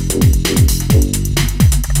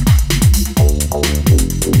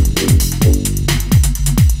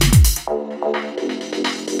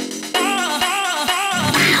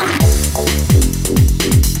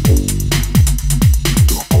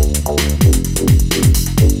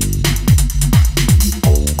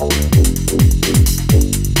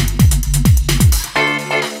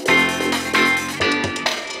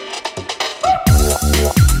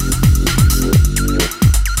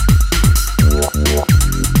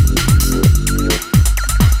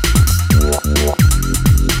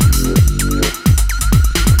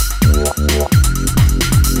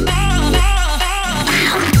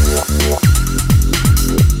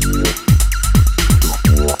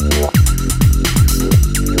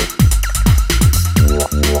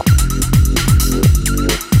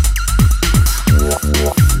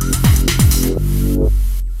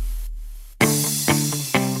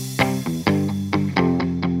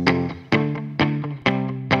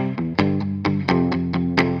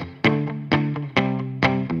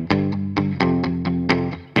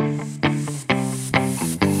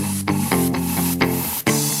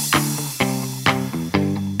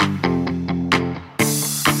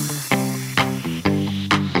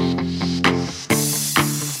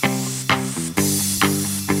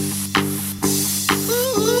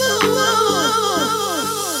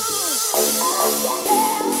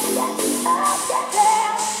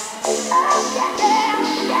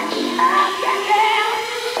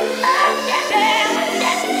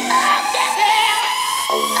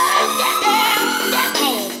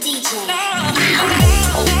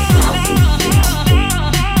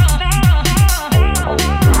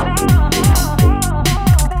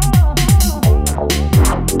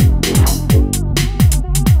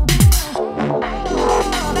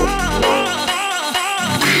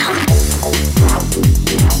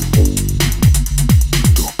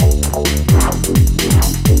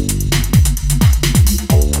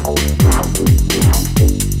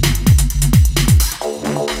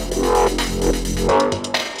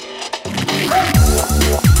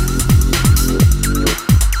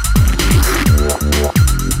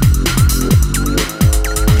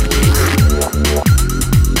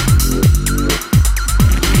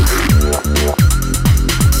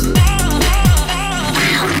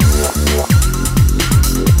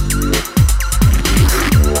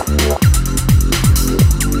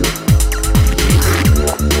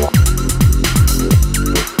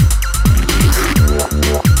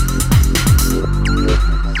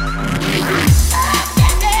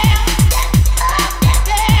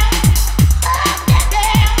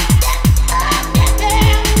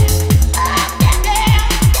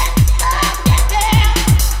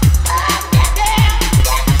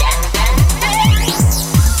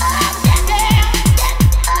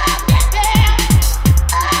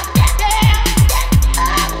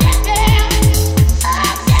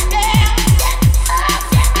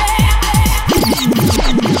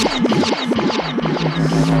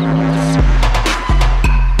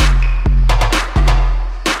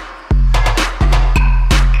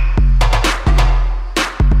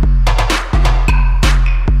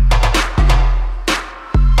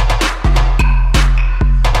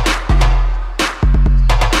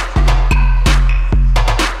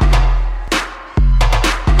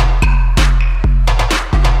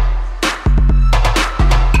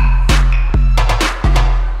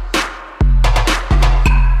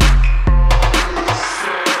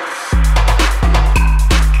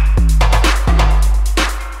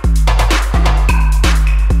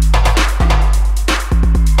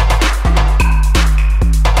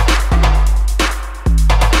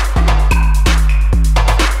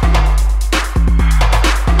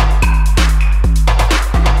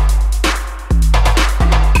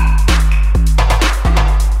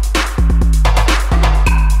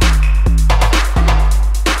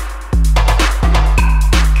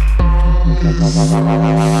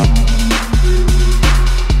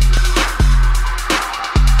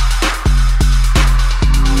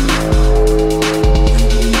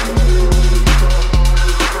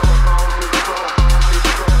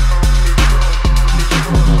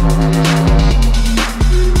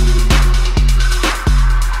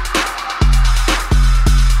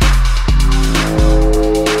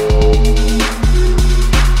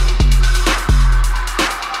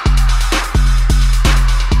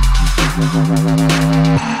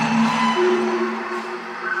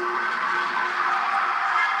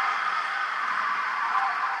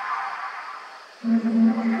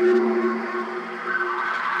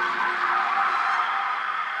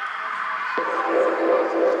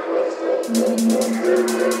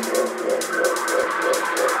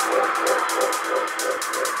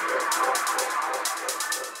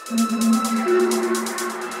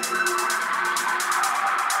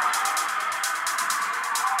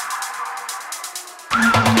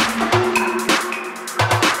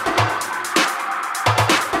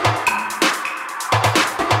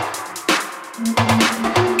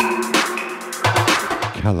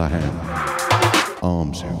 Callahan,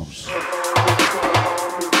 Arms House.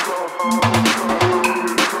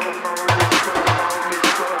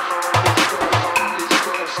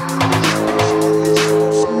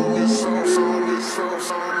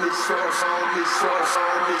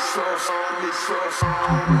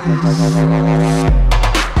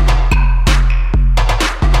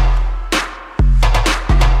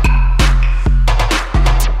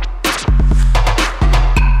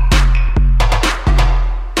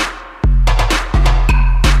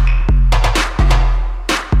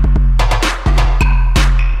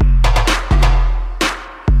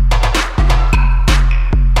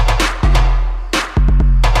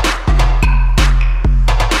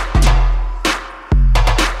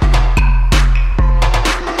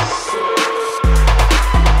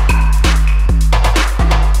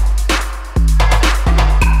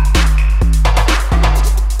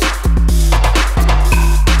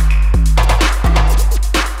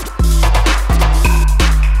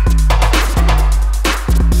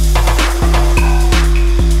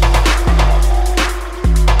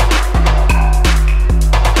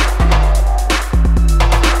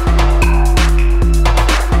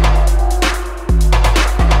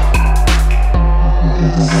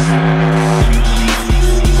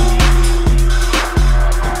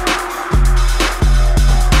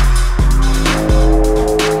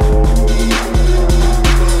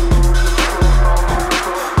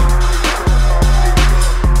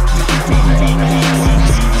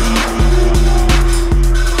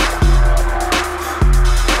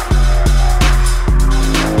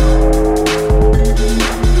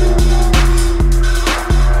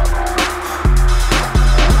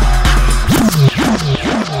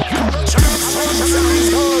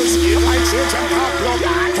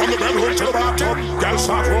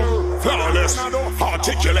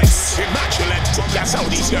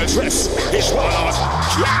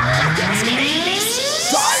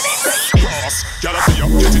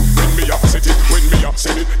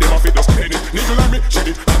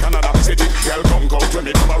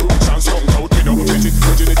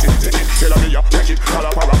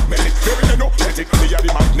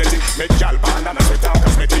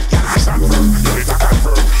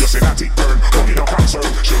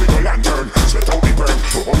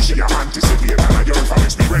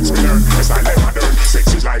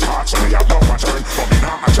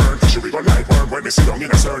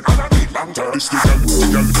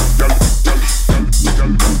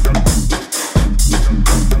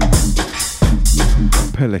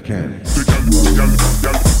 Pelican.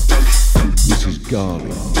 This is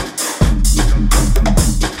Garlic.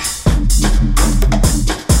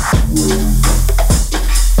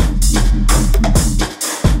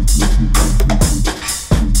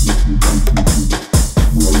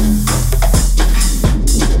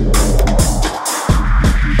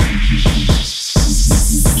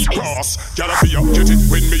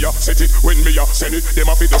 Set it when me up, send it. Them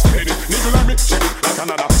a fi just penny. Niggle on me, shed it like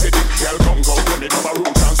another. Set it, girl come go when me cover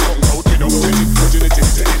roots and skunk out. Me no set it, virginity,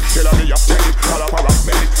 set it. Tell her me up, set it. Call up a rock,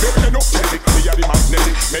 medic. Baby they know, set it. Me a the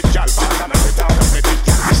magnetic. Make y'all bad and I set out cosmetic.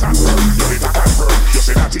 Y'all me stand firm, you need a confirm. You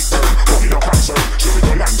say that it burn, but me no concern. She we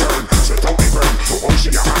go lantern, set out the burn. To all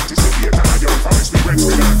she a anticipate and I yearn for experience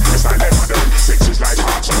we learn. Yes I live modern, sex is like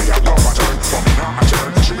heart, so me have no pattern. But me not a turn,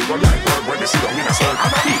 she we go like burn when me sit down in a stern.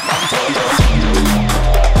 And I eat and turn.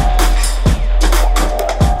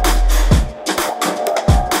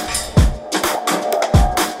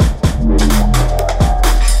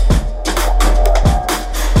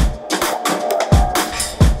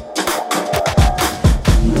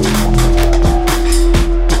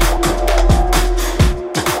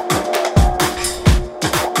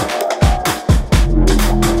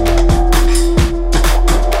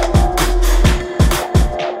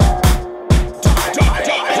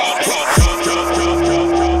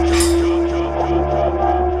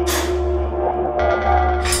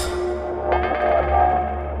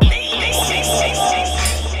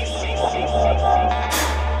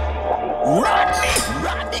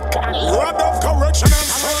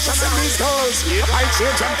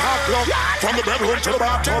 From the bedroom to the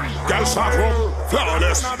bathtub, girls start room,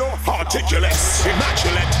 flawless, articulate,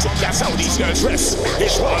 immaculate. That's how these girls dress.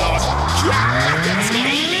 It's swallows, yeah, that's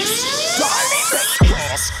ladies.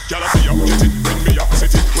 Cross, gotta be up.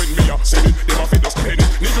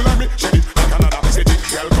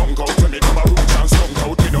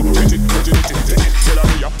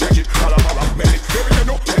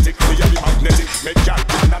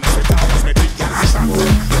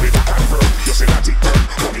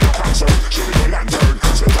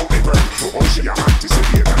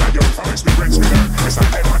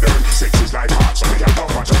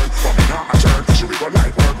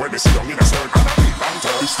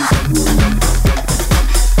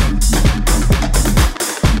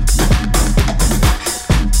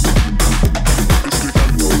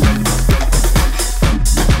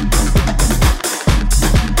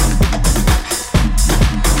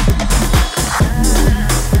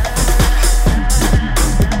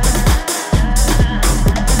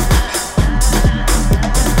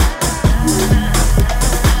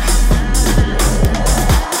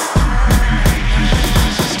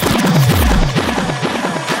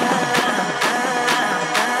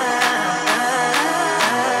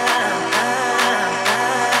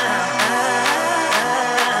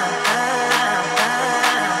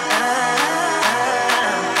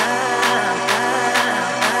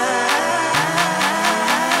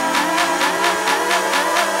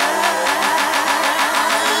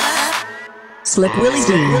 Slip Willy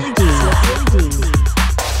D.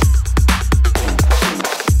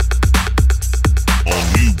 On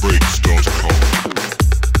newbreaks.com.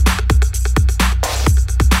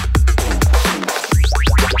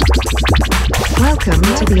 Welcome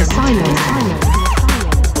to the assignment.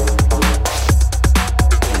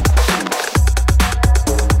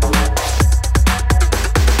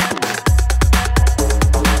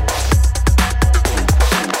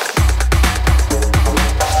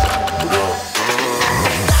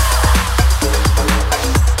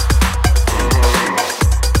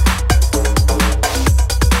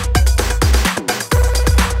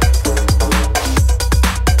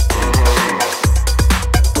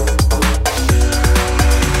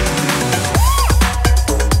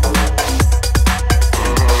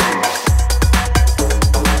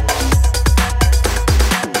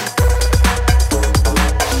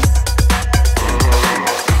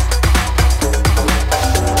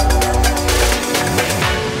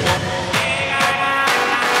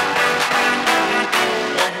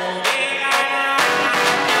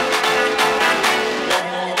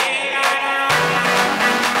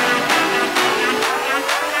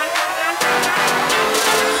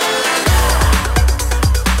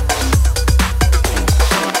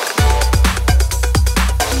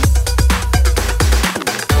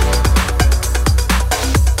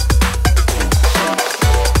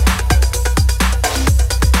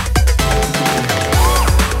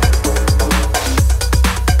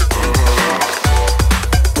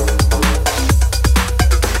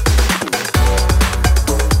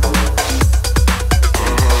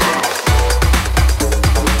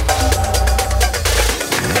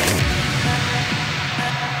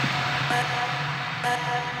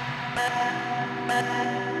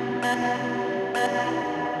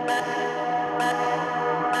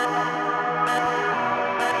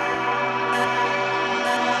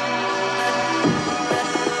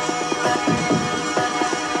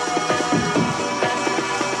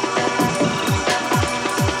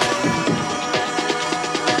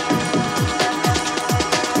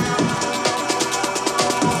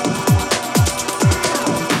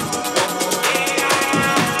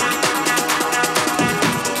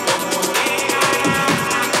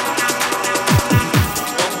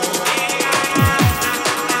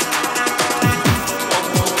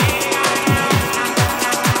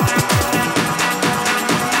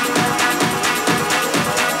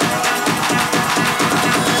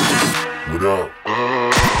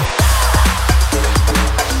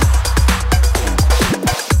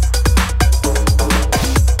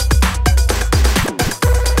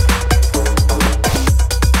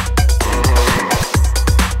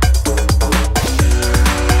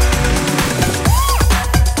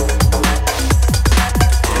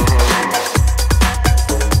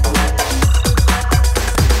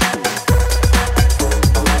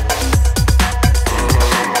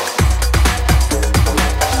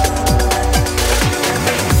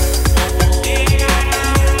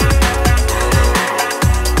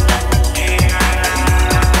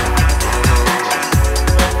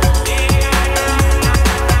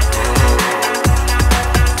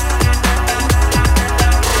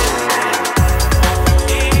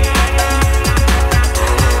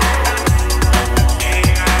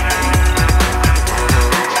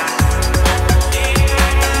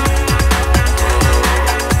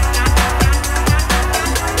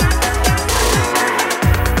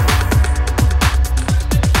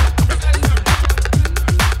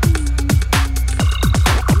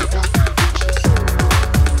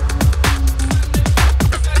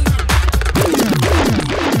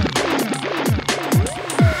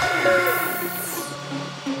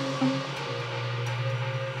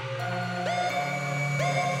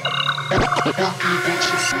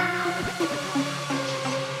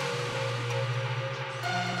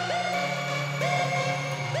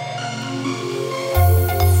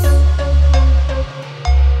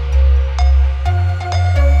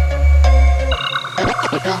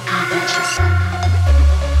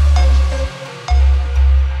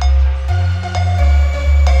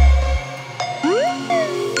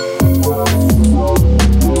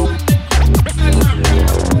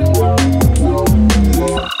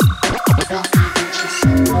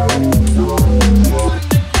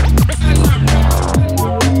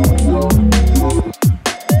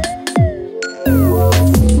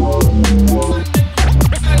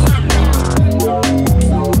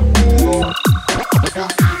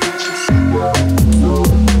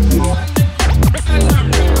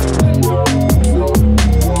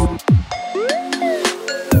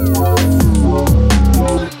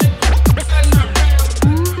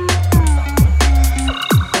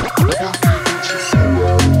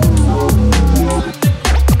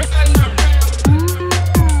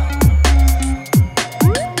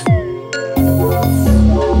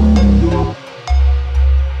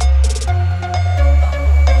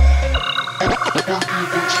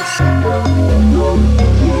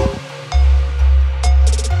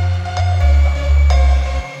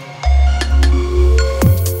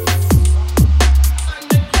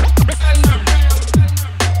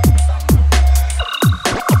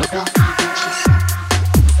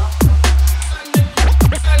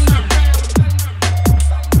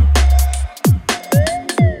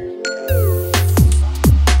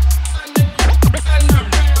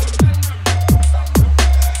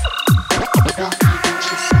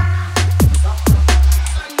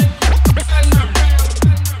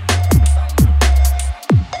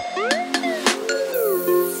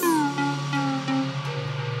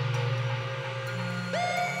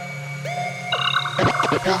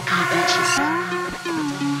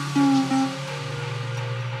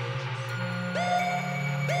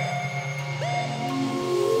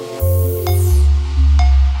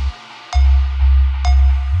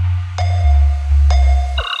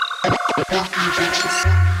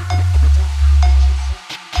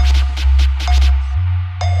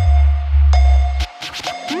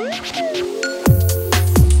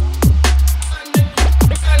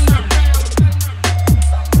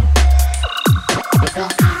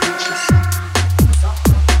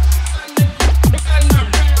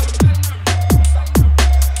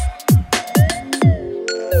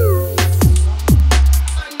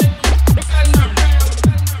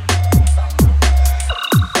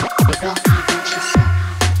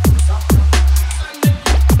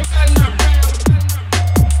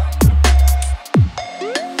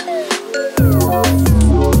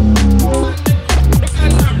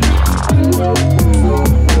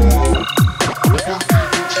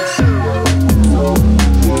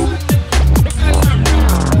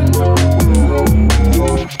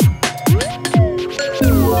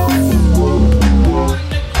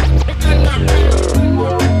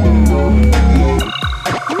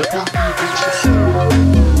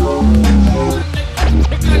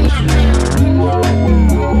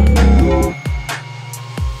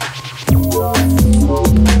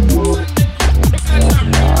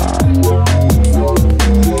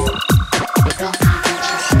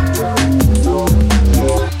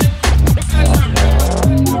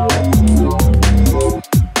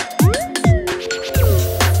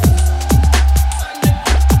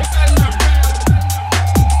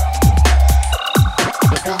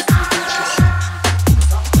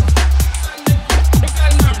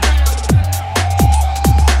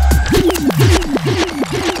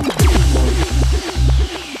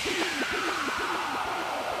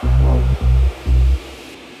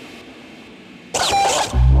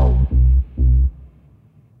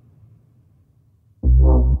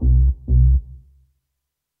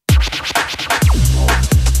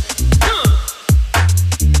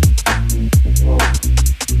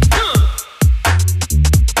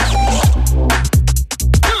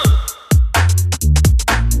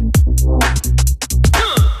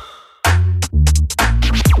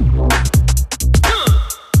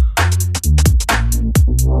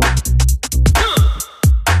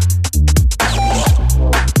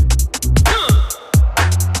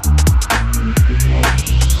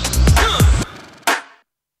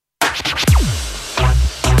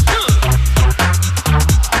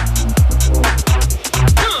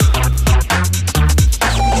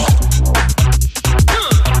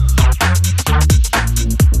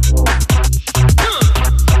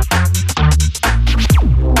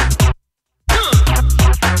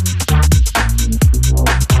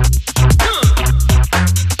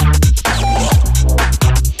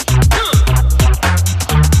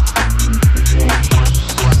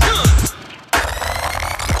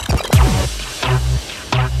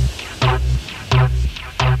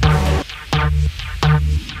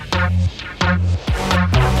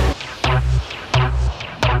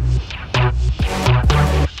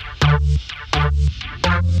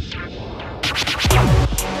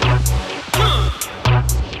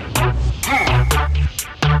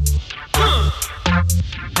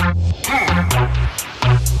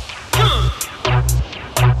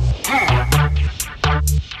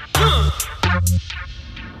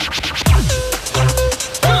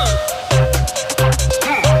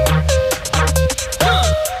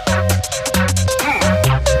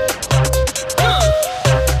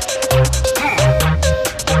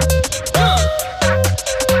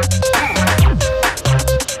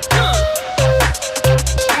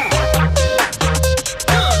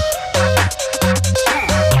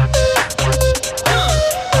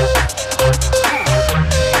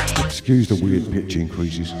 Excuse the weird pitch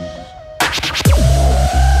increases.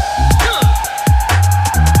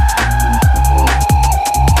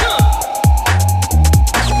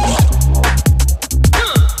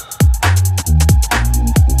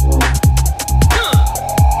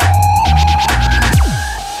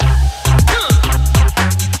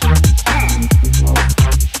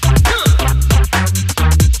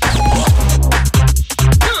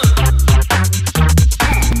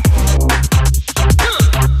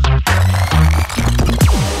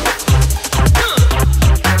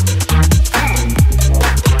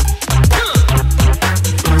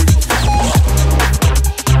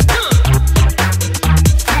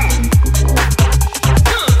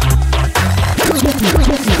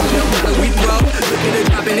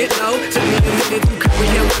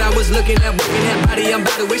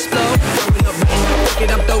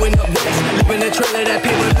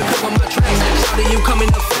 Shawty, you coming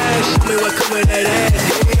up fast. Show me what come with that ass.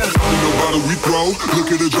 Yeah. In the bottle we throw, look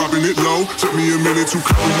at her dropping it low. Took me a minute to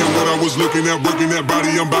comprehend what I was looking at. Working that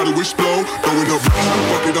body, I'm about to explode. Throwing up racks,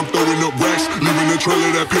 fuck it, I'm throwing up racks. Leaving the trail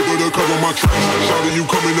of that paper to cover my tracks. Shawty, you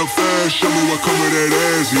coming up fast. Show me what come with that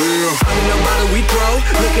ass. Yeah. In the bottle we throw,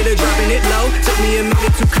 look at her dropping it low. Took me a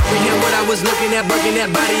minute to comprehend what I was looking at. Working that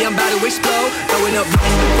body, I'm about to explode. Throwing up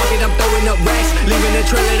racks, fuck it, I'm throwing up racks. Leaving the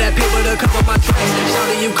trail of that paper to cover my tracks.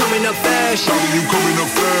 Shawty, you coming up fast. Shawty, you coming up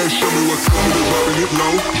fast. Show me what's up. Dropping it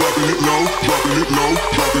low, dropping it low, dropping it low,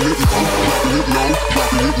 dropping it low, dropping it low,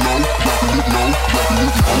 dropping it low, dropping it low, dropping it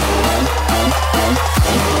low.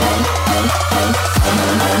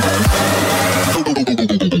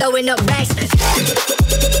 Throwing up racks.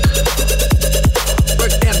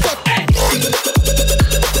 Work that.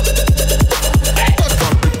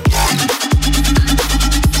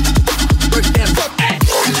 Work that.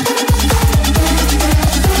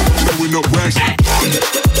 Throwing up racks.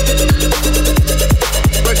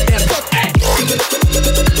 Work that.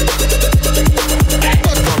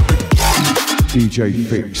 DJ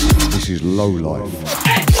Fix, this is Low Life.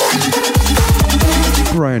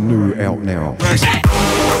 Brand new out now.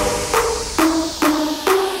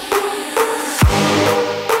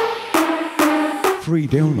 Free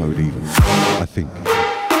download even, I think.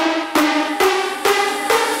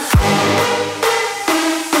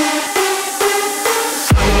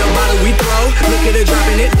 We throw, look at her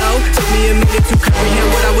dropping it low. Took me a minute to comprehend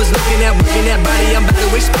what I was looking at. Working that body, I'm about to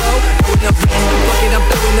explode. Throwing up racks, fuck it, I'm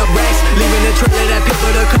throwing up racks. Leaving the trail of that paper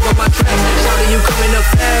to cover my tracks. Shawty, you coming up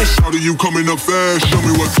fast. Shawty, you coming up fast. Show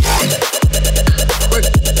me what. Work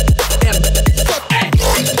that. Work that. Work that.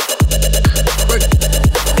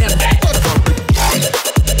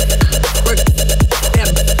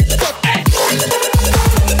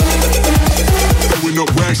 Throwing up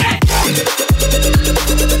racks.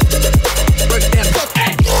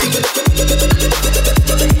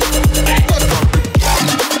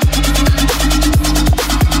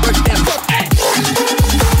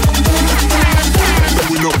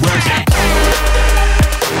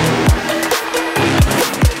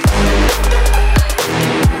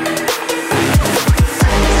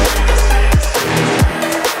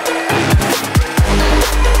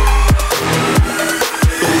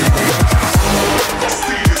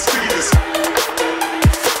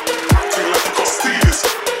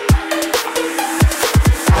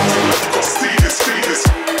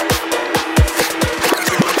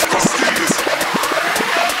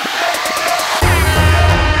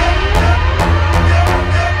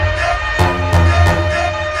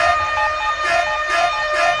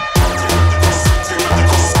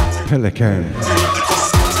 Pelican,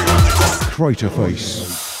 Crater Face,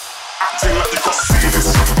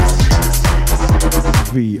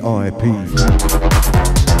 VIP,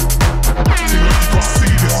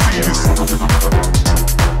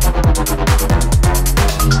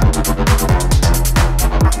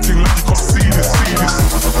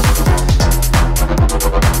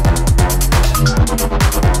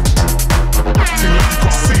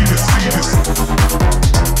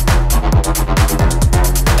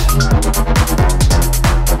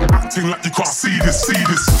 Acting like you can't see this, see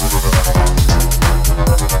this.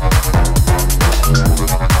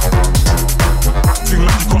 Acting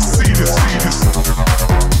like you can't see this, see this.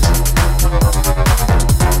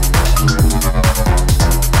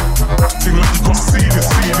 Acting like you can't see this,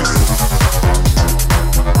 see this.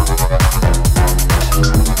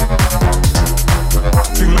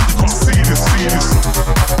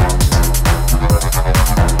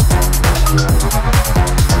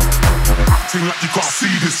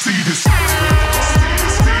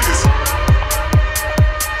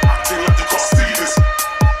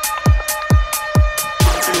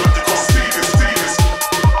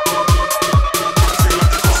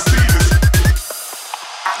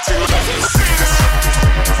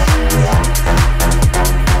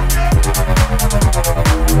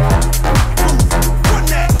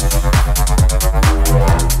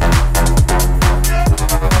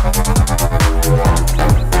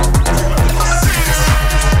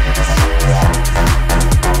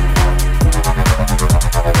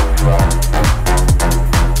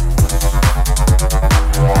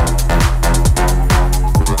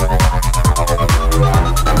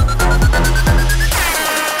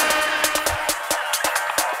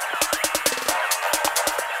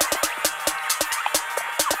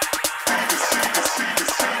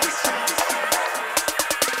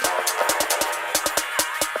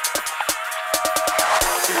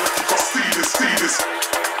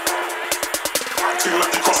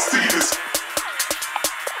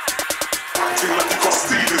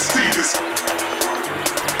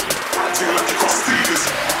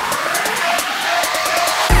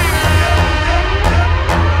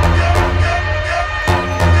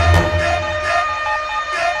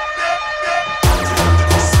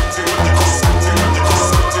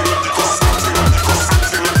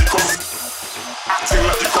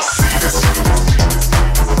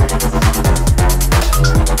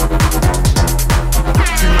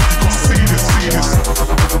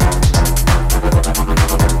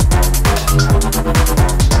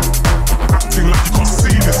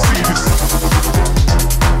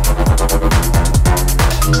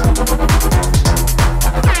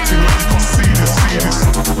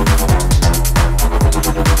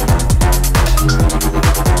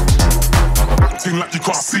 Acting like you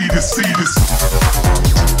can't see this, see this.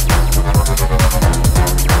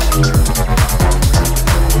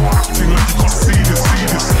 Acting like you can't see this, see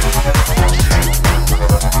this.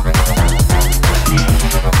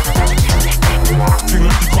 Acting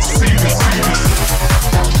like you can't see this, see this.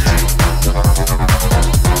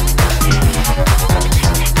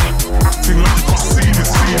 Acting like you can't see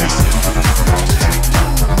this, see this.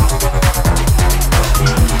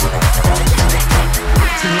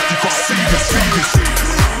 Acting like you can't see this, see this.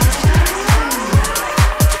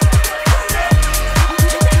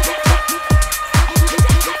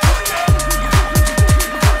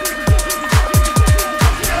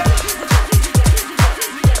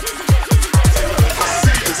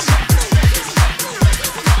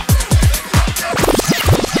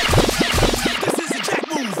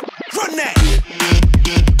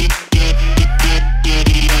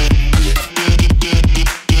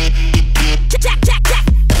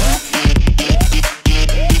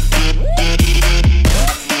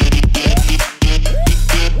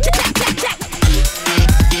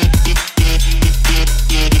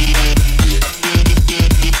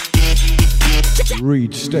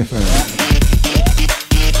 Reed Stefan.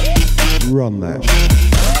 Run that.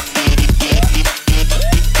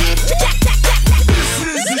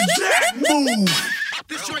 This is a Jack move.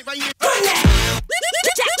 This joint right here. Run that. This is a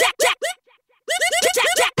Jack move.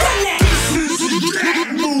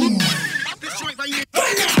 This joint right here.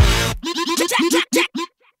 Run that.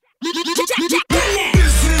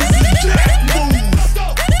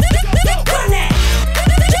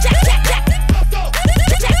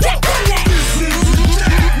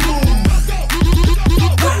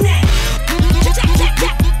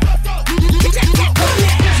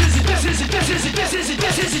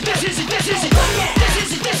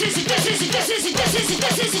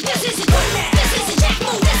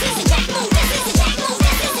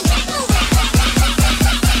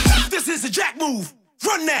 This is a Jack move.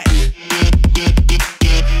 Run that! Jack move.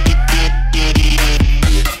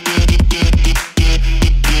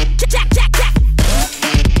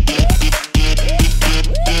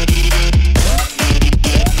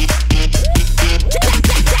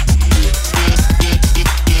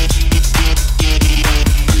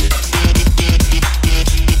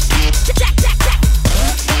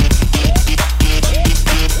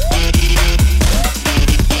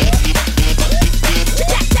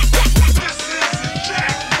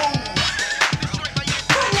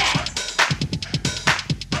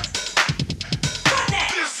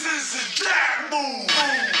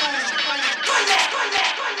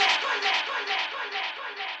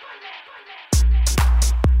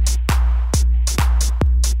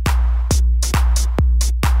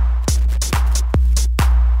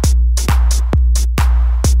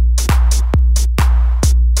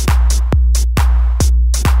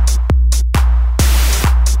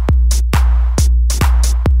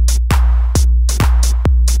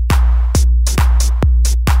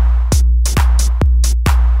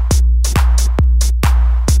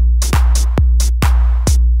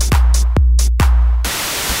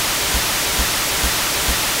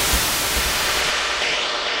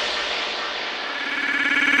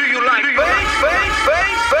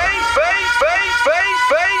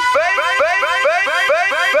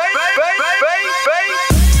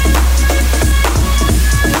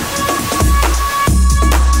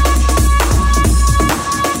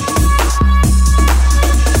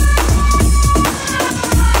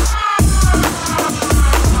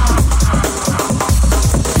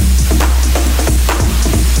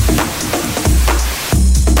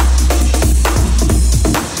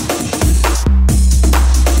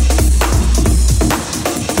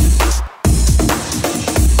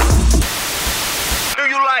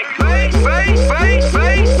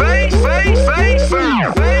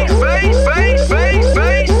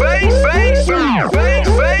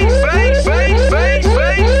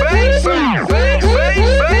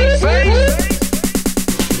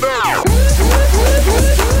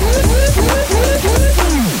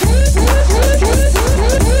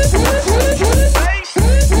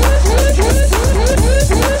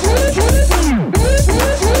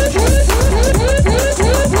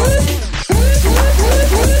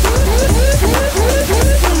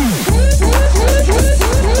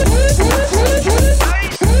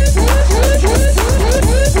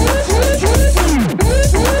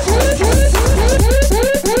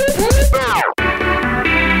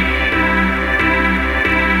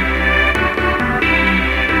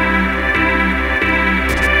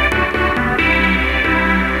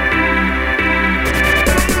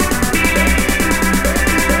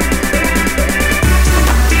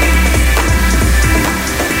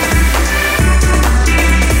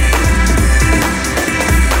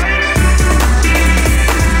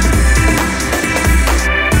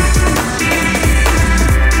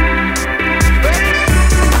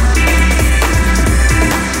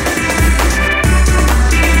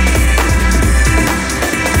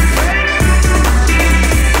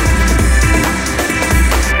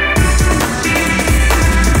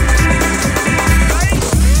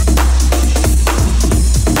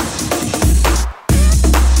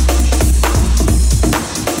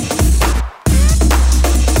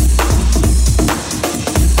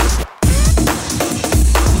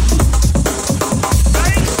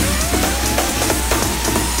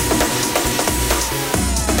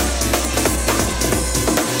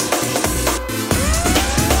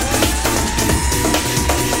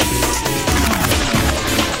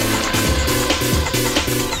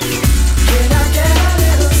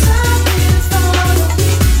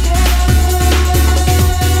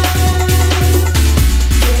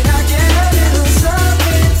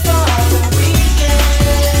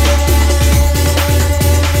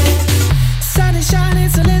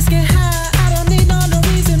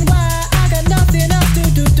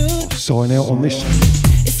 out on this.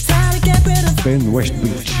 Ben West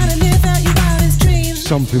Beach.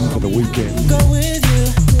 Something for the weekend.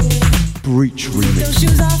 Breach remix.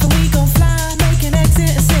 Shoes off and we gon' fly, make an exit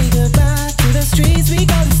and say goodbye to the streets. We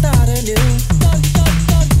gonna start anew.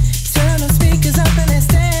 Turn those speakers up and let's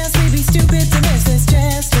dance. We be stupid to miss this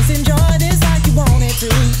chance. Just enjoy this like you wanted to.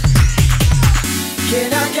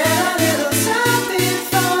 Can I get a little something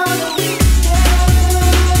for the weekend?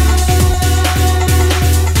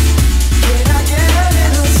 Can I get a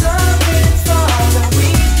little something for the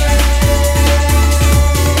weekend?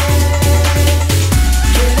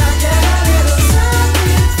 Can I get a little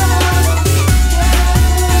something for the weekend?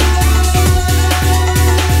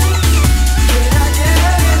 Can I get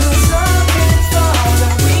a little something for the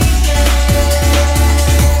weekend?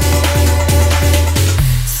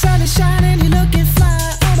 Sun is shining, you looking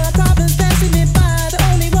fly. All my problems passing me by. The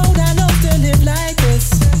only road I know to live like this.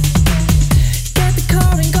 Get the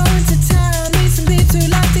car and go into town. Meet some peeps who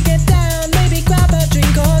like to get down. Maybe grab a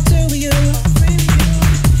drink or two with you.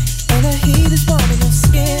 And the heat is warming your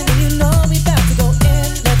skin. And you know we about to go in.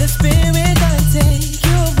 Let the spirit go and take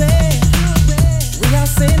you away. We are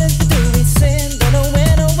sinners, but do we sin? Don't know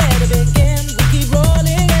when or where to begin. We keep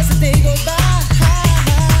rolling as the day goes by.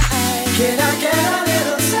 Can I get a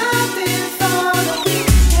little something for the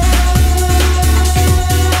weekend?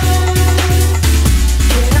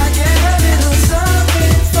 Can I get a little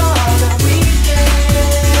something for the weekend?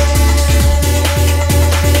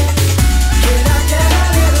 Can I get a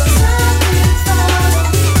little something for the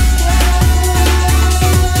weekend?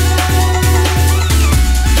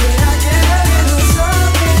 Can I get a little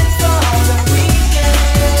something for the weekend?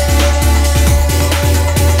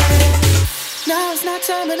 Now it's not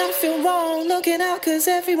time and I feel wrong. Looking out cause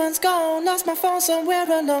everyone's gone. Lost my phone somewhere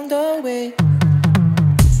along the way.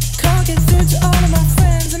 Can't get through to all of my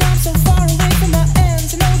friends. And I'm so far away from my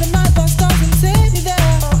ends. I know that my bus doesn't take me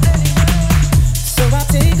there. So I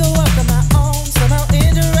take a walk on my own. Somehow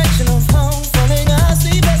in direction of home. Falling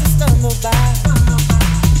asleep as I stumble by.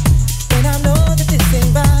 And I know that this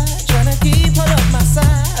ain't right. Trying to keep her up my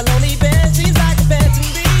side. A lonely bed seems like a bed to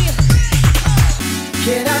me.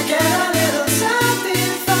 Can I get a little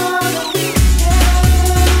something for the weekend?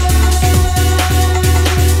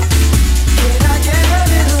 Can I get a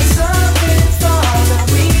little something for the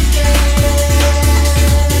weekend?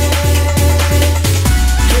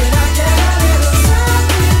 Can I get a little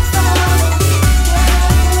something for the weekend?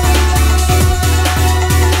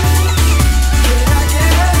 Can I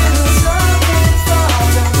get a little something for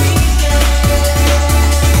the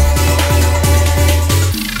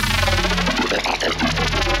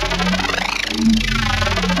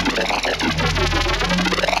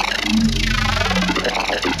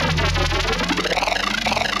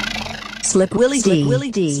Slip Willie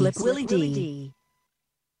D. Slip Willie D.